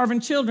no starving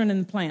children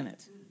in the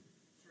planet.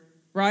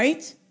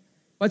 Right?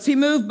 What's he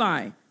moved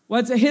by?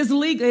 What's his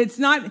legal? It's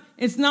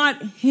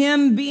not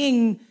him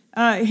being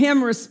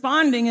him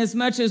responding as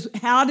much as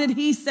how did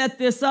he set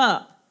this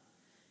up?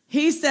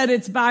 He said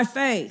it's by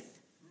faith.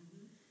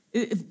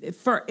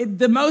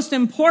 The most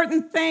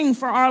important thing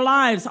for our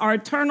lives, our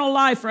eternal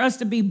life, for us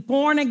to be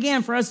born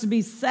again, for us to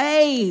be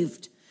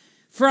saved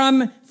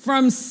from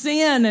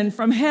sin and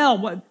from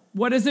hell,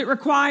 what does it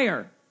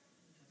require?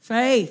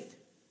 Faith.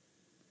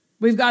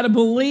 We've got to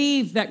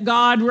believe that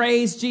God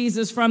raised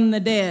Jesus from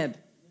the dead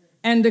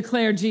and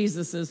declare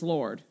Jesus as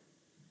Lord.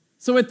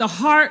 So with the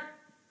heart,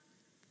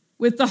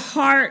 we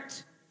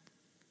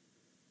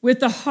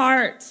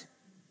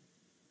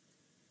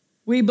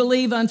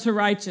believe unto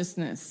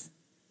righteousness.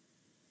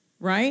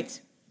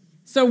 Right?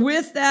 So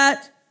with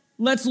that,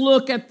 let's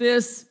look at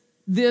this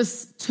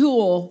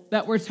tool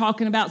that we're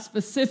talking about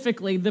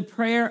specifically, the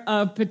prayer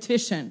of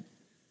petition.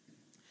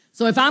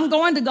 So if I'm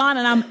going to God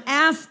and I'm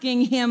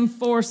asking him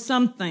for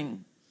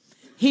something,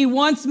 he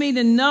wants me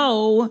to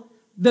know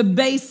the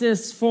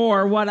basis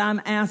for what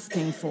I'm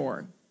asking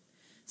for.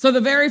 So the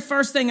very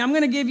first thing, I'm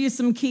going to give you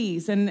some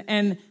keys.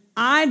 And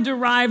I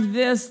derived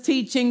this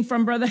teaching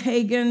from Brother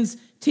Hagin's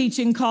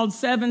teaching called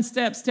 7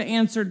 Steps to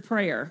Answered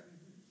Prayer.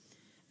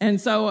 And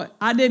so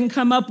I didn't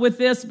come up with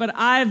this, but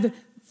I've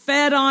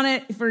fed on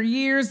it for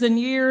years and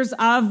years.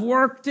 I've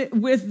worked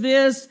with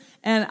this,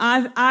 and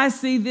I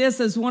see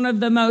this as one of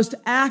the most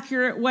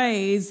accurate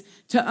ways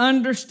to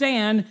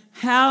understand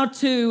how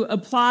to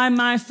apply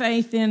my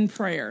faith in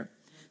prayer.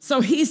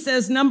 So he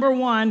says, number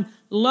 1,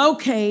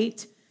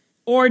 locate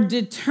or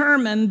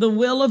determine the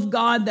will of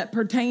God that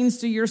pertains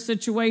to your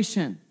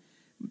situation.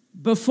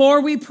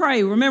 Before we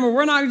pray, remember,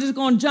 we're not just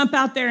going to jump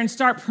out there and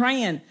start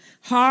praying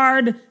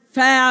hard,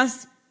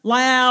 fast,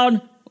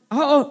 loud.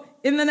 Oh,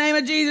 in the name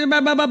of Jesus. I'm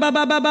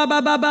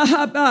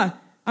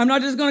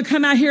not just going to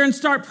come out here and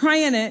start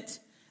praying it.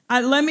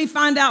 Let me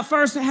find out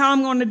first how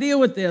I'm going to deal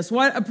with this.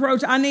 What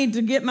approach I need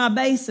to get my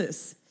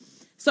basis.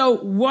 So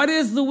what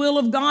is the will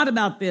of God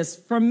about this?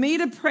 For me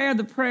to pray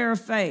the prayer of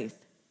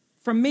faith.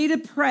 For me to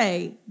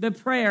pray the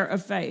prayer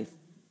of faith.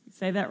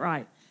 Say that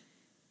right.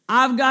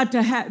 I've got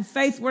to have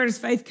faith. Where does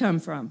faith come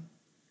from?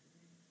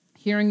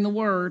 Hearing the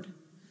word.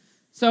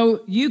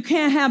 So you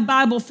can't have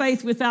Bible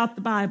faith without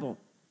the Bible.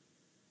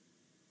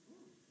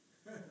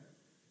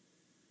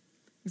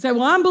 You say,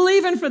 well, I'm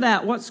believing for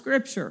that. What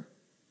scripture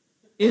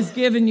is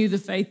giving you the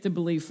faith to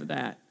believe for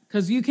that?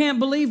 Because you can't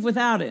believe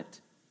without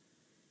it.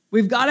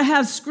 We've got to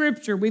have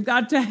scripture. We've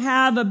got to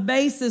have a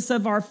basis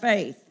of our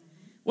faith.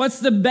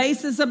 What's the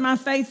basis of my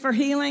faith for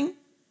healing?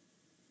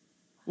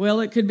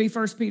 Well, it could be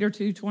 1 Peter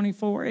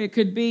 2:24. It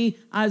could be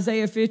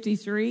Isaiah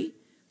 53,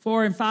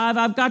 4 and 5.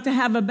 I've got to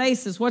have a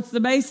basis. What's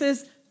the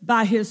basis?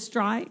 By his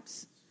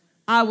stripes.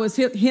 I was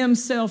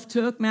himself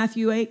took.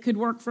 Matthew 8 could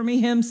work for me.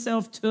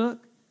 Himself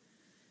took.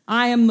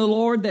 I am the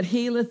Lord that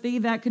healeth thee.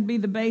 That could be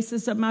the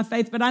basis of my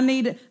faith. But I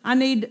need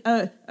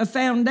a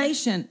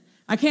foundation.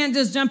 I can't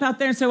just jump out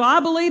there and say, well, I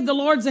believe the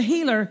Lord's a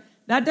healer.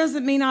 That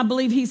doesn't mean I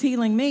believe he's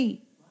healing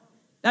me.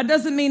 That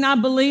doesn't mean I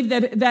believe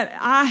that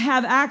I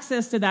have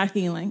access to that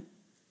healing.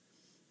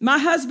 My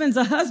husband's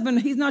a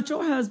husband. He's not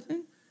your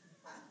husband.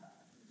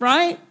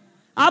 Right?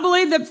 I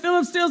believe that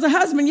Philip Steele's a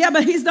husband. Yeah,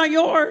 but he's not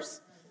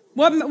yours.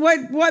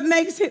 What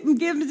makes him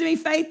give me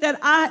faith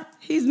that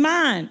he's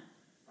mine?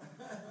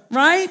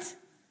 Right?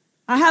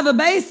 I have a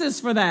basis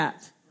for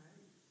that.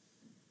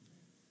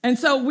 And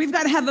so we've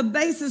got to have a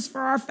basis for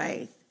our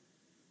faith.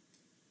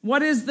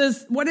 What is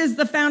this? What is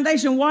the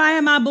foundation? Why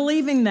am I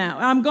believing that?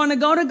 I'm going to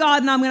go to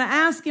God and I'm going to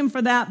ask him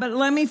for that, but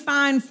let me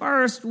find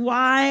first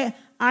why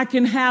I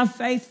can have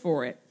faith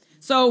for it.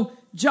 So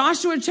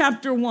Joshua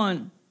chapter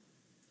 1.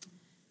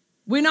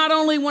 We not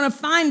only want to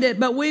find it,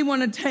 but we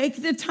want to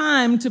take the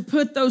time to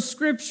put those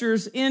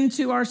scriptures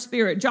into our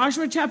spirit.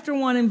 Joshua chapter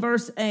 1 and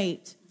verse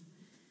 8.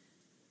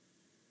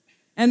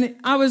 And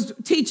I was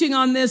teaching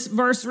on this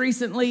verse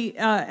recently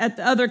at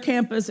the other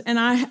campus, and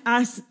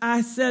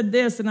I said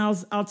this, and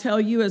I'll tell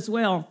you as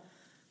well.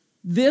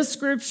 This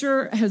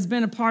scripture has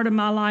been a part of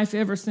my life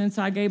ever since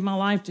I gave my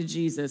life to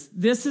Jesus.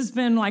 This has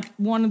been like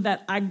one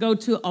that I go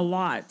to a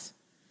lot.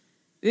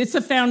 It's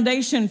a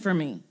foundation for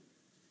me.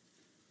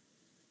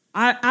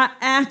 I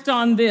act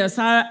on this.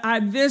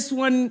 This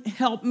one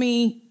helped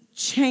me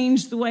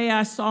change the way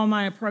I saw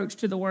my approach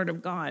to the Word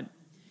of God.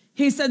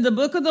 He said, this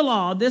book of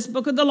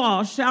the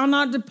law shall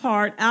not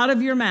depart out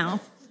of your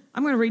mouth.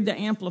 I'm going to read the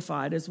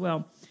Amplified as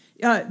well.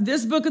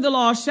 This book of the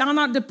law shall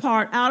not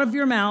depart out of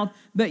your mouth,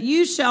 but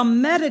you shall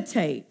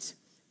meditate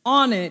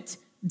on it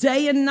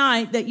day and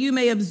night, that you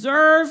may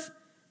observe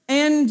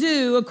and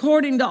do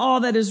according to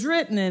all that is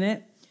written in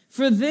it.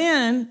 For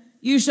then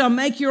you shall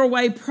make your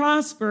way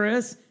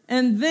prosperous,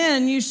 and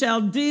then you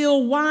shall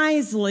deal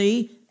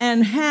wisely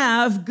and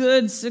have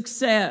good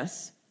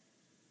success.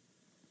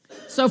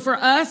 So for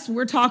us,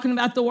 we're talking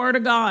about the Word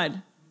of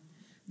God.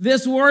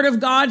 This Word of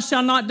God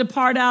shall not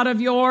depart out of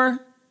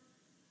your,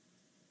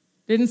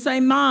 didn't say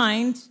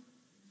mind,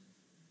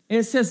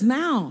 it says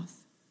mouth.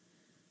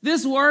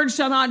 This Word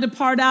shall not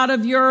depart out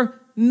of your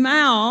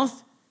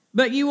mouth,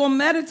 but you will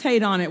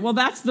meditate on it. Well,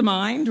 that's the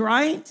mind,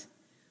 right?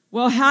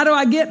 Well, how do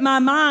I get my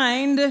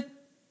mind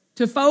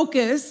to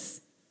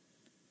focus?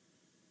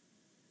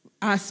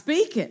 I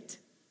speak it.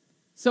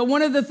 So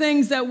one of the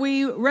things that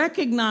we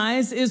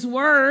recognize is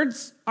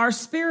words are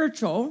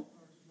spiritual.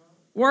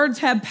 Words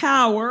have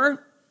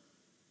power,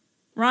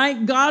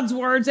 right? God's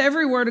words,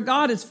 every word of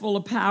God is full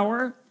of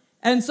power.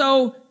 And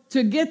so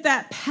to get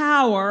that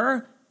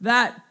power,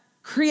 that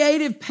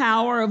creative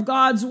power of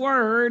God's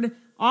word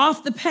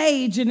off the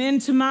page and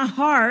into my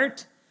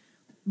heart,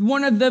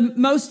 one of the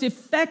most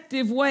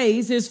effective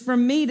ways is for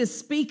me to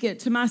speak it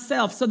to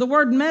myself. So the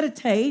word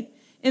meditate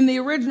in the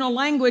original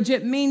language,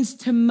 it means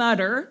to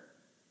mutter.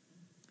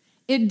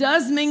 It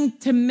does mean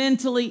to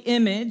mentally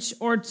image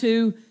or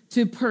to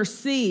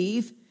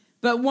perceive.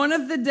 But one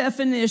of the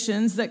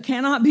definitions that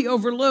cannot be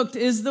overlooked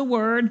is the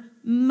word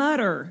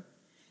mutter.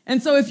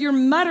 And so if you're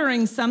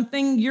muttering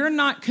something, you're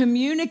not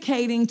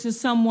communicating to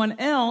someone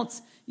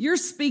else. You're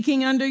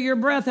speaking under your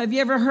breath. Have you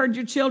ever heard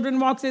your children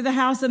walk through the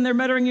house and they're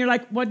muttering? You're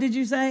like, what did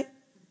you say?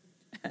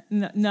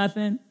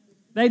 Nothing.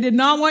 They did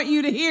not want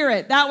you to hear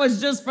it. That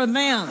was just for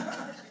them.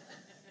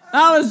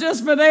 That was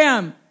just for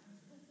them.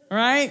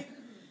 Right?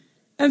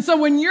 And so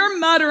when you're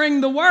muttering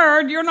the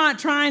word, you're not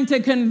trying to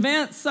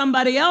convince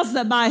somebody else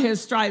that by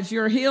his stripes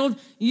you're healed.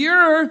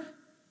 You're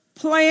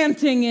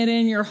planting it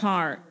in your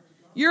heart.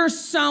 You're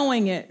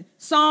sowing it.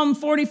 Psalm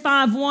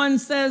 45:1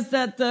 says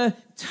that the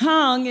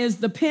tongue is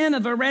the pen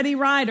of a ready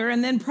writer.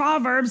 And then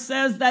Proverbs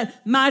says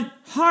that my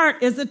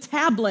heart is a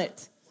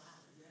tablet.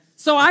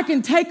 So I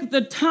can take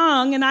the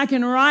tongue and I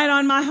can write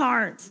on my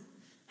heart.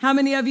 How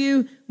many of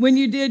you, when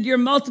you did your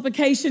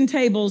multiplication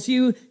tables,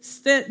 you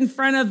sit in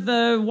front of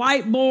the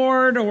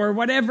whiteboard or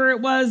whatever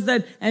it was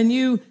and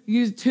you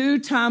 2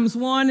 times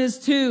 1 is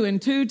 2 and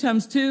 2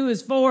 times 2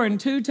 is 4 and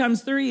 2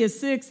 times 3 is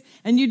 6.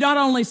 And you not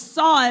only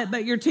saw it,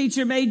 but your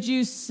teacher made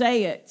you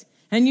say it.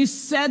 And you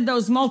said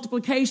those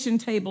multiplication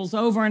tables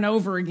over and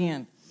over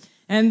again.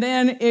 And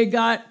then it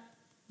got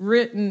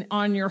written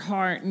on your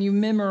heart and you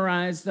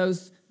memorized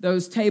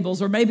those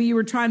tables. Or maybe you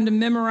were trying to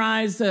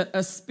memorize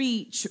a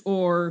speech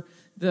or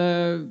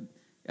the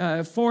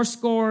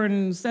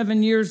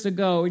 7 years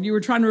ago. You were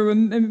trying to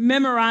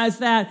memorize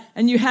that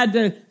and you had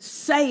to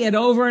say it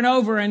over and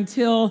over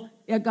until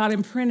it got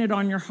imprinted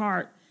on your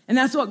heart. And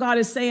that's what God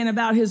is saying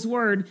about his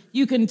word.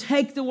 You can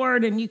take the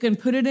word and you can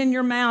put it in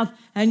your mouth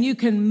and you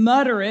can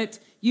mutter it.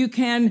 You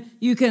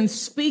can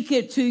speak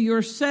it to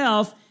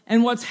yourself.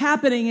 And what's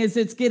happening is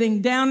it's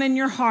getting down in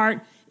your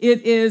heart.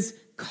 It is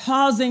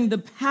causing the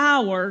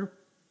power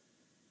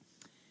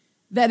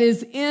that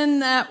is in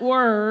that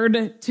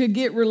word to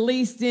get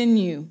released in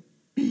you.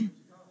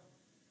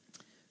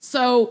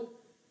 So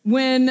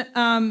when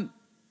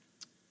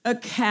a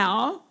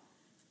cow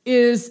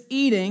is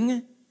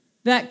eating,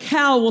 that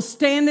cow will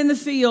stand in the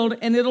field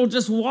and it'll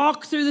just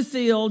walk through the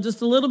field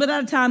just a little bit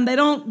at a time. They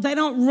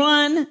don't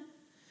run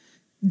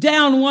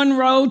down one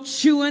row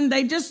chewing.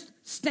 They just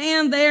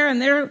stand there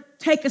and they'll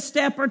take a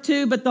step or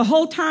two, but the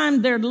whole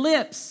time their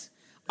lips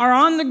are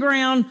on the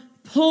ground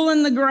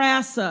pulling the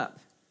grass up.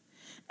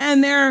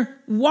 And they're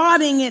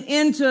wadding it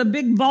into a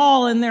big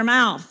ball in their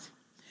mouth.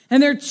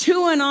 And they're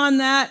chewing on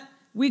that,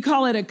 we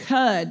call it a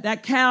cud.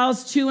 That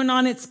cow's chewing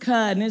on its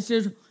cud. And it's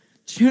just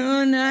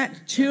chewing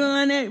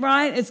it,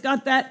 right? It's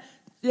got that.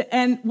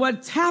 And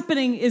what's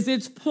happening is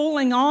it's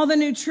pulling all the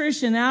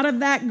nutrition out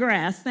of that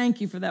grass. Thank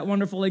you for that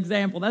wonderful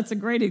example. That's a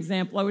great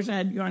example. I wish I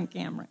had you on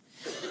camera.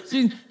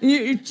 So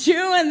you're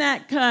chewing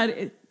that cud.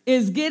 It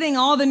is getting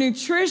all the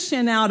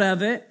nutrition out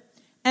of it.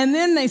 And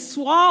then they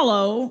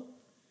swallow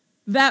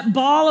that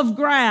ball of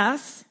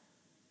grass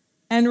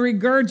and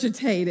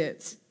regurgitate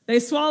it. They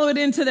swallow it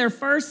into their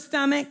first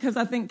stomach, because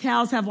I think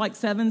cows have like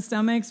 7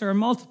 stomachs or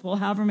multiple,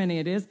 however many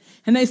it is.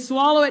 And they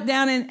swallow it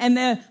down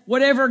and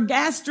whatever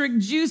gastric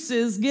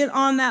juices get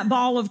on that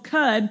ball of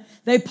cud,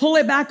 they pull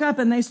it back up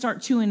and they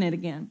start chewing it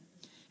again.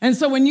 And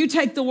so when you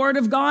take the word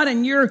of God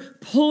and you're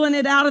pulling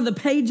it out of the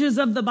pages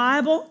of the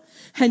Bible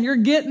and you're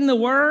getting the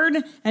word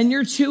and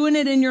you're chewing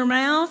it in your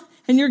mouth,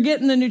 and you're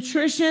getting the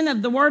nutrition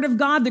of the word of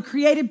God, the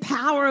creative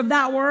power of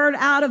that word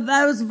out of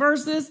those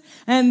verses.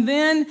 And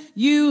then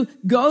you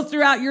go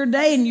throughout your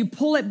day and you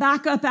pull it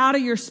back up out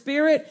of your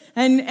spirit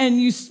and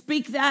you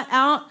speak that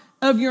out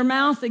of your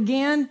mouth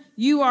again.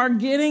 You are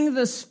getting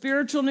the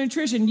spiritual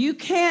nutrition. You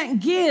can't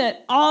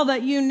get all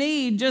that you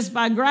need just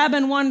by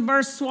grabbing one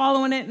verse,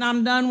 swallowing it, and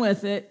I'm done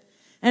with it,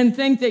 and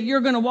think that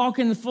you're going to walk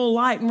in the full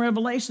light and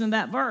revelation of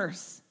that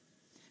verse.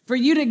 For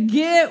you to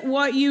get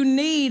what you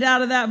need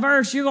out of that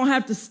verse, you're going to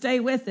have to stay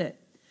with it.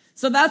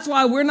 So that's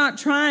why we're not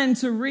trying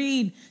to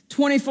read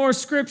 24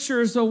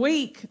 scriptures a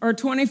week or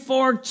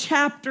 24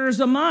 chapters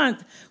a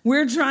month.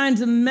 We're trying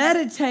to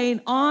meditate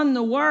on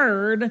the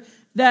word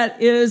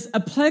that is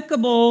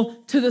applicable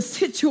to the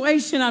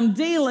situation I'm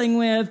dealing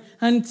with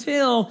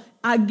until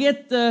I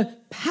get the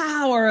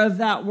power of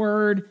that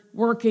word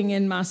working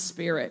in my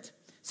spirit.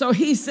 So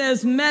he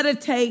says,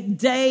 meditate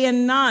day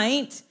and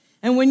night.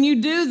 And when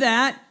you do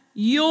that,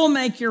 you'll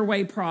make your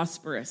way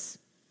prosperous.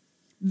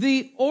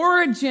 The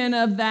origin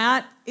of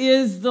that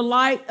is the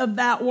light of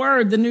that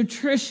word, the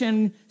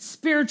nutrition,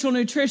 spiritual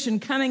nutrition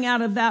coming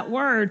out of that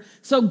word.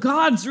 So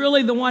God's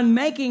really the one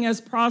making us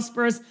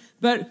prosperous,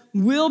 but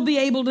we'll be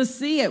able to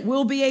see it.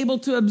 We'll be able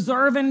to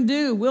observe and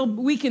do.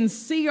 We can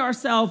see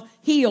ourselves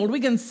healed. We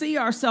can see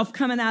ourselves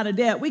coming out of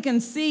debt. We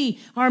can see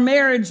our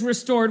marriage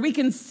restored. We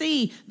can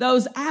see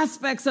those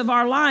aspects of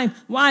our life.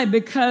 Why?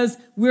 Because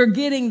we're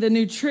getting the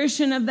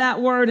nutrition of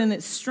that word and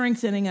it's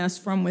strengthening us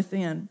from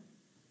within.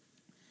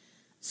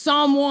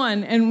 Psalm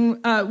 1,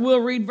 and we'll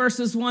read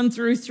verses 1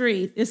 through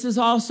 3. This is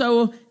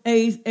also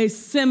a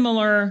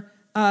similar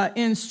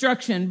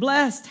instruction.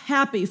 Blessed,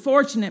 happy,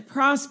 fortunate,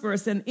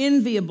 prosperous, and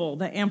enviable,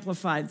 the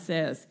Amplified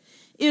says,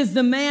 is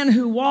the man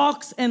who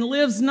walks and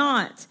lives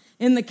not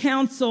in the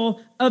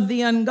counsel of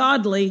the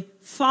ungodly,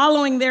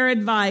 following their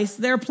advice,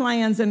 their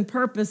plans, and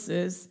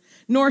purposes,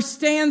 nor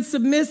stands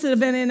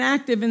submissive and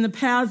inactive in the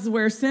paths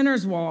where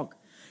sinners walk,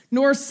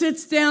 nor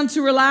sits down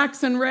to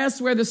relax and rest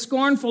where the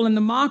scornful and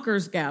the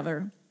mockers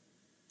gather.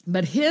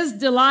 But his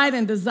delight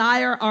and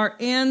desire are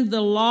in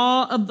the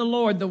law of the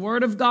Lord, the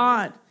word of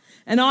God.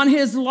 And on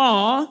his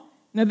law,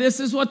 now this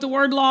is what the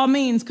word law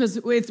means,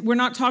 because we're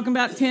not talking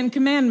about 10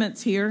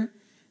 commandments here.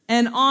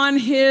 And on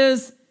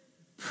his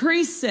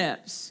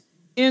precepts,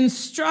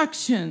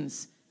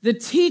 instructions, the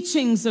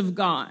teachings of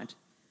God,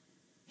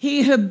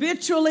 he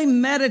habitually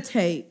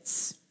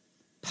meditates,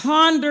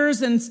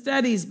 ponders and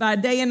studies by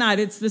day and night.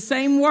 It's the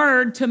same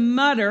word, to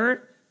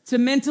mutter, to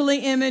mentally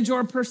image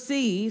or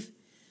perceive.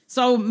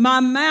 So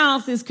my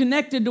mouth is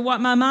connected to what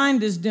my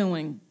mind is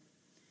doing.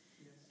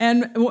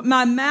 And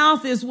my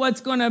mouth is what's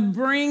going to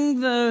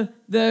bring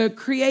the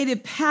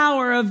creative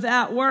power of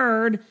that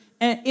word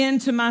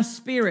into my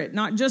spirit.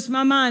 Not just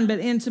my mind, but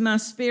into my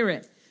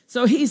spirit.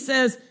 So he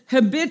says,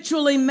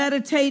 habitually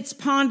meditates,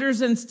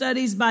 ponders, and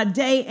studies by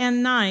day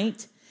and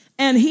night.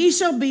 And he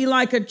shall be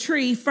like a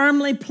tree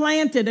firmly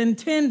planted and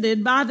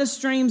tended by the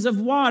streams of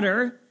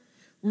water,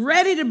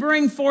 ready to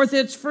bring forth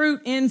its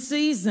fruit in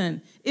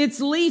season. Its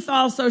leaf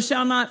also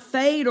shall not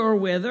fade or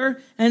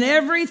wither, and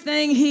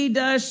everything he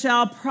does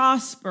shall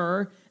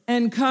prosper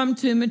and come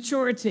to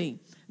maturity.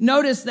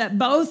 Notice that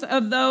both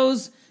of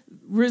those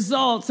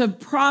results of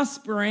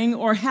prospering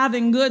or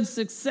having good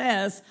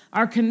success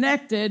are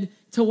connected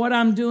to what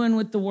I'm doing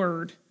with the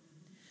word.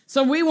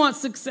 So we want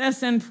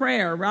success in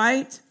prayer,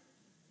 right?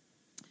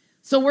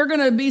 So we're going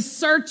to be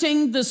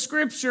searching the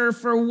scripture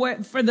for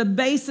the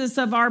basis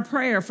of our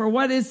prayer, for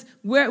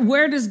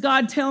where does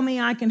God tell me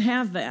I can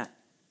have that?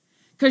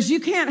 Because you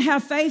can't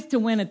have faith to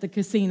win at the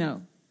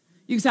casino.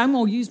 You can say, I'm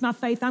going to use my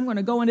faith. I'm going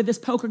to go into this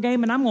poker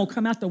game and I'm going to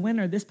come out the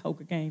winner of this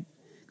poker game.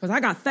 Because I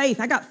got faith.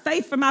 I got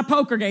faith for my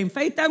poker game.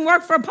 Faith doesn't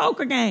work for a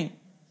poker game.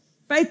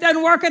 Faith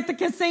doesn't work at the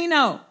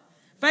casino.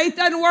 Faith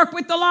doesn't work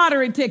with the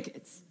lottery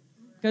tickets.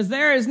 Because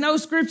there is no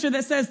scripture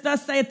that says,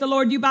 thus saith the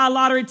Lord, you buy a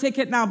lottery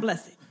ticket and I'll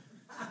bless it.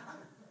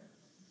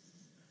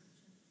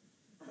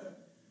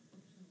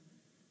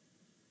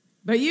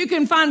 But you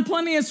can find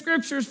plenty of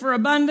scriptures for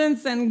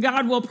abundance, and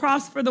God will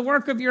prosper the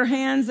work of your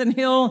hands, and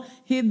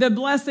the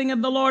blessing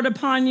of the Lord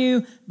upon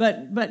you,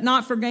 but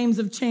not for games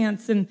of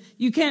chance. And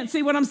you can't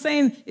see what I'm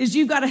saying is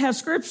you've got to have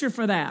scripture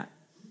for that.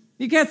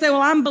 You can't say,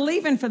 well, I'm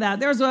believing for that.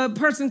 There's a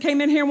person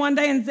came in here one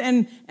day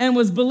and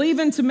was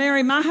believing to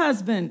marry my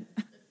husband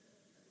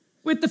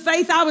with the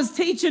faith I was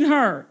teaching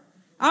her.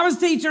 I was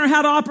teaching her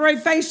how to operate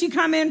faith. She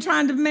come in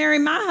trying to marry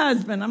my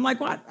husband. I'm like,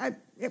 what?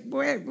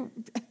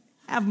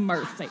 Have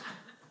mercy.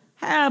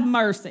 Have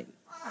mercy.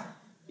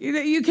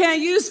 You can't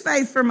use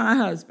faith for my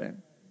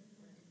husband,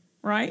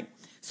 right?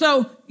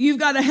 So you've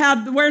got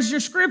to where's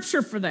your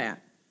scripture for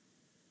that?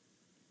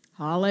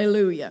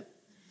 Hallelujah.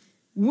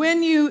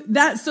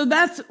 So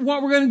that's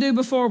what we're going to do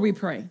before we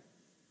pray.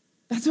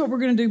 That's what we're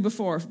going to do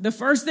before. The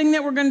first thing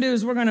that we're going to do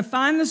is we're going to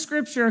find the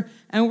scripture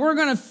and we're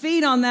going to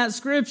feed on that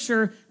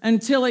scripture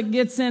until it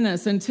gets in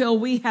us, until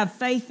we have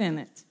faith in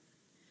it.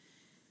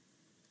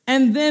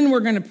 And then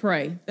we're going to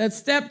pray. That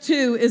step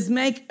 2 is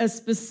make a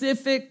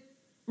specific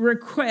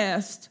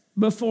request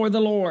before the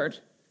Lord.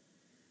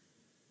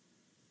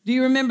 Do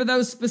you remember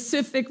those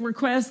specific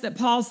requests that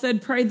Paul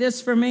said, pray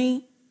this for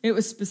me? It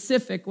was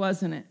specific,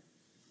 wasn't it?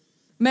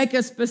 Make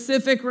a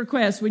specific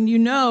request. When you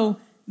know,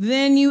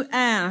 then you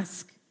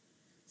ask.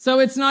 So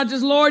it's not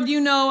just, Lord,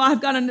 you know,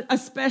 I've got a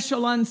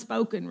special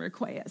unspoken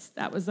request.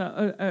 That was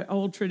an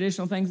old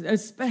traditional thing, a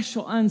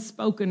special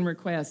unspoken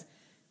request.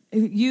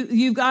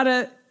 You've got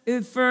to...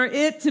 For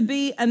it to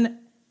be a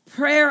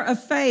prayer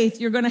of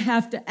faith, you're going to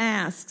have to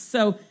ask.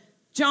 So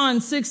John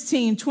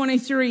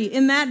 16:23,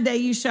 in that day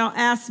you shall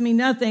ask me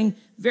nothing.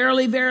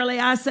 Verily, verily,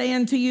 I say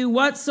unto you,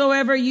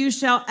 whatsoever you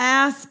shall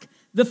ask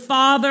the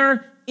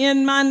Father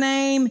in my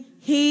name,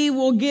 he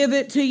will give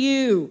it to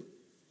you.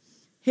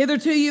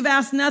 Hitherto you've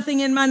asked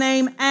nothing in my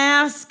name.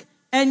 Ask,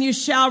 and you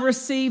shall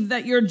receive,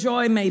 that your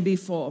joy may be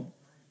full.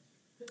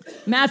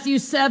 Matthew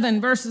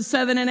 7, verses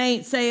 7 and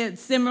 8 say it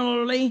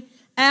similarly.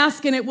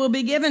 Ask, and it will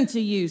be given to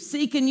you.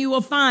 Seek, and you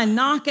will find.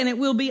 Knock, and it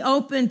will be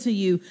open to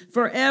you.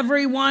 For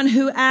everyone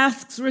who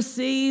asks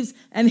receives,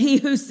 and he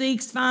who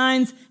seeks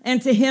finds,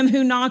 and to him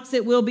who knocks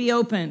it will be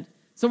opened.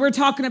 So we're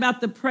talking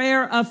about the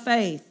prayer of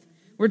faith.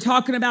 We're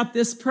talking about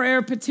this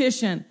prayer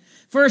petition.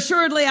 For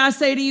assuredly I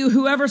say to you,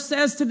 whoever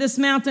says to this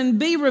mountain,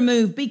 be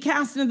removed, be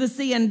cast into the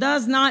sea, and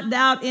does not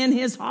doubt in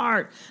his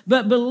heart,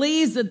 but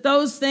believes that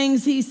those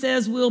things he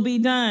says will be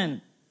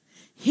done,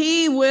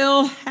 he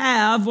will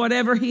have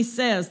whatever he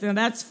says. Now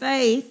that's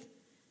faith.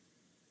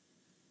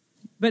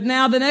 But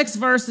now the next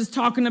verse is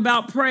talking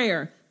about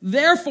prayer.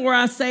 Therefore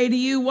I say to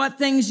you, what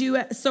things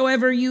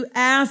soever you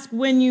ask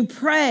when you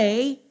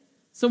pray.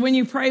 So when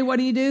you pray, what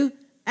do?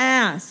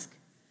 Ask.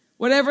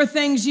 Whatever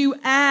things you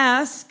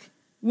ask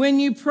when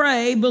you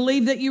pray,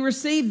 believe that you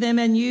receive them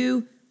and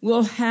you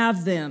will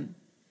have them.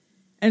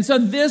 And so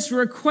this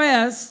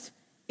request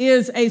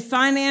is a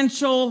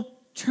financial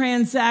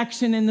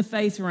transaction in the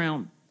faith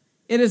realm.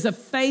 It is a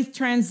faith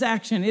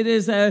transaction. It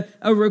is a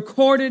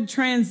recorded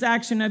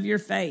transaction of your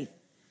faith.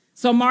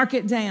 So mark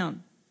it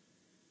down.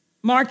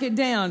 Mark it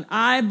down.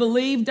 I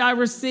believed I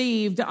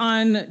received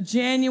on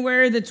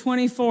January the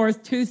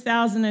 24th,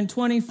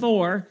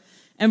 2024.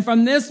 And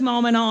from this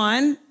moment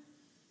on,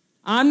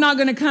 I'm not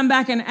going to come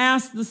back and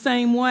ask the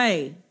same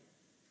way.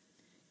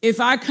 If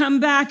I come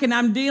back and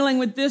I'm dealing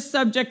with this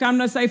subject, I'm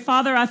going to say,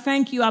 Father, I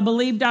thank you. I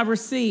believed I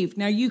received.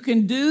 Now you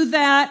can do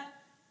that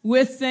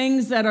with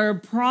things that are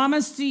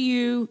promised to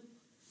you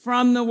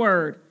from the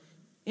word.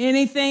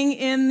 Anything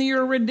in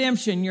your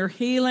redemption, your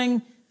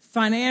healing,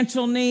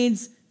 financial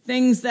needs,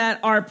 things that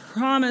are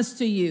promised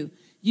to you.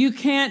 You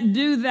can't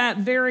do that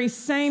very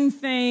same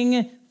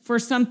thing for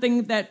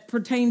something that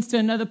pertains to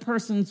another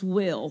person's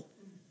will.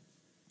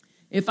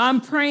 If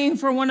I'm praying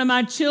for one of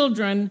my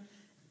children,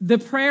 the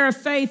prayer of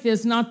faith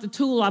is not the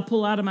tool I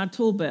pull out of my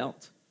tool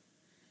belt.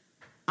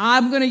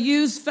 I'm going to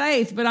use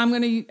faith, but I'm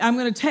going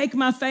to take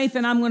my faith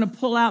and I'm going to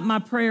pull out my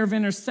prayer of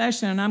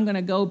intercession, and I'm going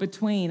to go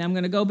between. I'm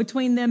going to go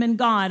between them and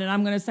God, and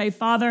I'm going to say,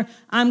 Father,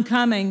 I'm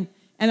coming,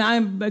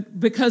 and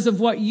because of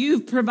what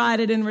you've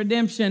provided in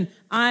redemption,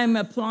 I'm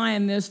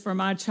applying this for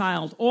my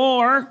child.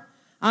 Or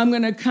I'm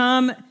going to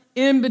come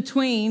in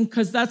between,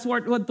 because that's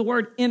what the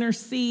word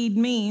intercede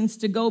means,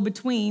 to go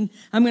between.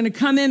 I'm going to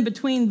come in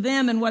between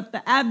them and what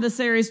the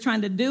adversary is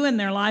trying to do in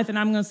their life, and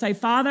I'm going to say,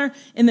 Father,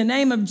 in the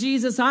name of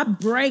Jesus, I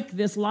break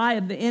this lie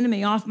of the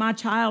enemy off my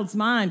child's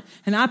mind,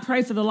 and I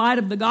pray for the light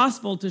of the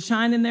gospel to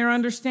shine in their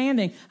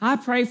understanding. I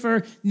pray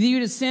for you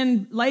to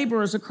send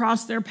laborers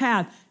across their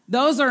path.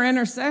 Those are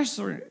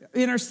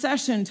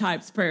intercession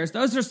types prayers.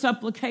 Those are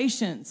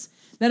supplications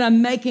that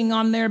I'm making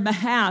on their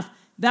behalf.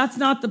 That's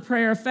not the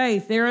prayer of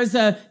faith. There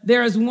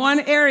is one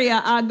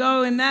area I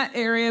go in that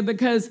area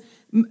because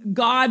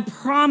God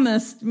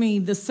promised me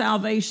the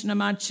salvation of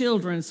my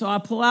children. So I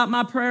pull out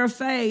my prayer of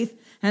faith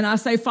and I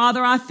say,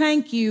 Father, I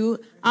thank you.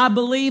 I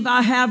believe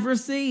I have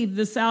received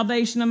the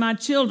salvation of my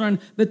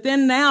children. But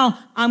then now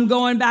I'm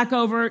going back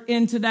over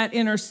into that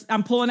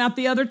I'm pulling out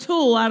the other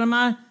tool out of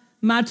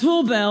my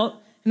tool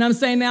belt. And I'm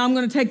saying, now I'm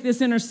going to take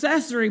this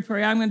intercessory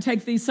prayer. I'm going to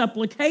take these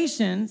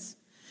supplications.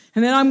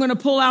 And then I'm going to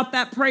pull out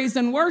that praise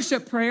and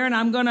worship prayer, and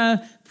I'm going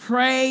to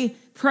pray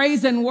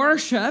praise and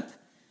worship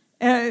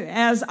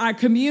as I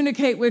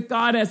communicate with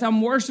God, as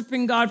I'm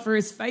worshiping God for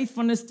his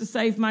faithfulness to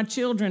save my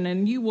children.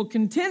 And you will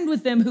contend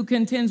with them who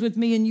contends with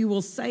me, and you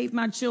will save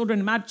my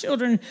children. My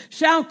children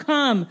shall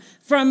come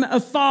from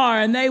afar,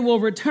 and they will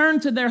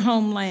return to their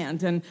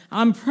homeland. And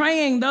I'm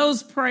praying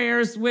those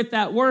prayers with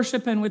that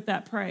worship and with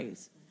that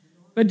praise.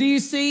 But do you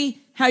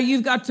see how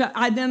you've got to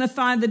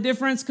identify the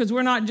difference? Because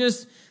we're not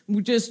just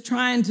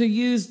trying to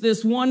use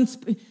this one.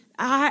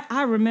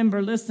 I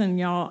remember, listen,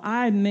 y'all,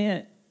 I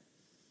admit,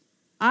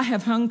 I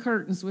have hung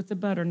curtains with a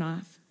butter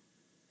knife.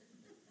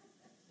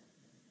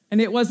 And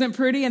it wasn't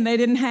pretty, and they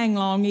didn't hang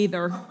long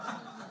either.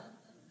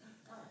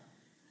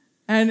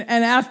 And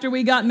after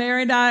we got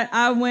married,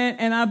 I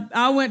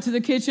went to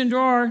the kitchen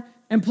drawer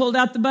and pulled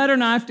out the butter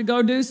knife to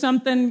go do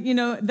something,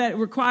 that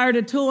required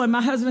a tool. And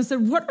my husband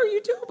said, what are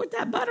you doing with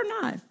that butter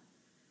knife?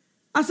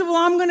 I said, well,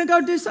 I'm going to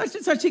go do such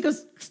and such. He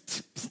goes,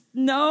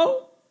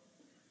 no.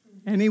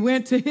 And he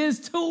went to his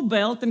tool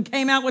belt and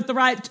came out with the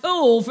right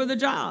tool for the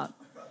job.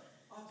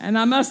 And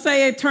I must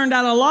say it turned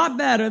out a lot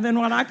better than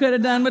what I could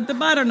have done with the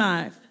butter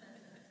knife.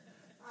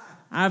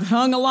 I've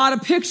hung a lot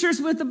of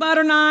pictures with the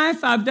butter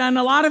knife. I've done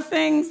a lot of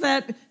things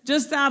that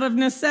just out of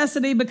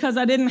necessity because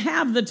I didn't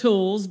have the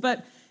tools.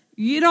 But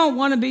you don't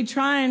want to be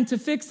trying to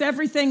fix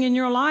everything in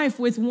your life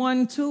with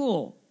one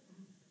tool.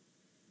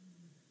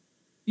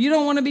 You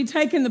don't want to be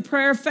taking the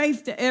prayer of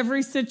faith to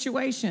every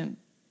situation.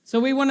 So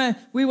we want to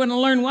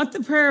learn what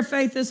the prayer of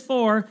faith is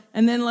for,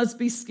 and then let's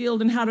be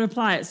skilled in how to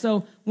apply it.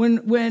 So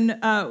when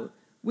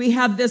we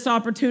have this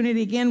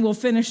opportunity again. We'll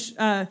finish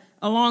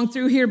along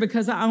through here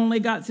because I only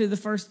got through the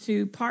first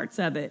two parts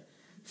of it.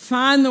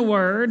 Find the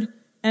word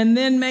and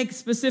then make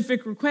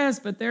specific requests,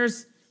 but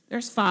there's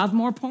 5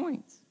 more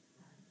points.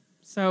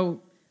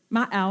 So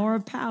my hour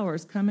of power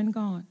is come and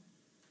gone.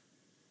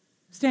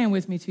 Stand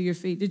with me to your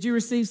feet. Did you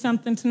receive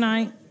something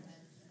tonight?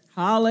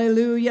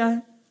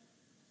 Hallelujah.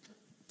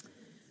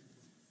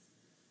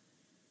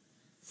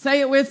 Say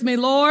it with me,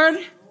 Lord.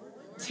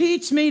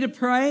 Teach me to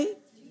pray.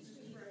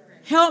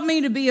 Help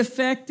me to be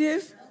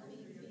effective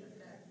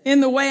in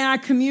the way I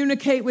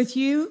communicate with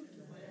you.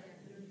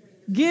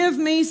 Give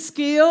me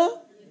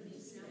skill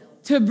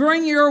to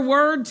bring your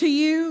word to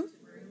you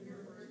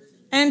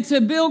and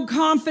to build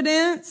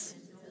confidence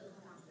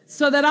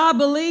so that I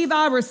believe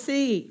I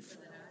receive.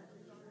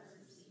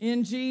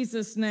 In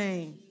Jesus'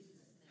 name.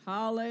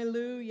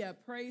 Hallelujah.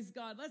 Praise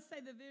God. Let's say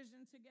the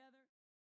vision together.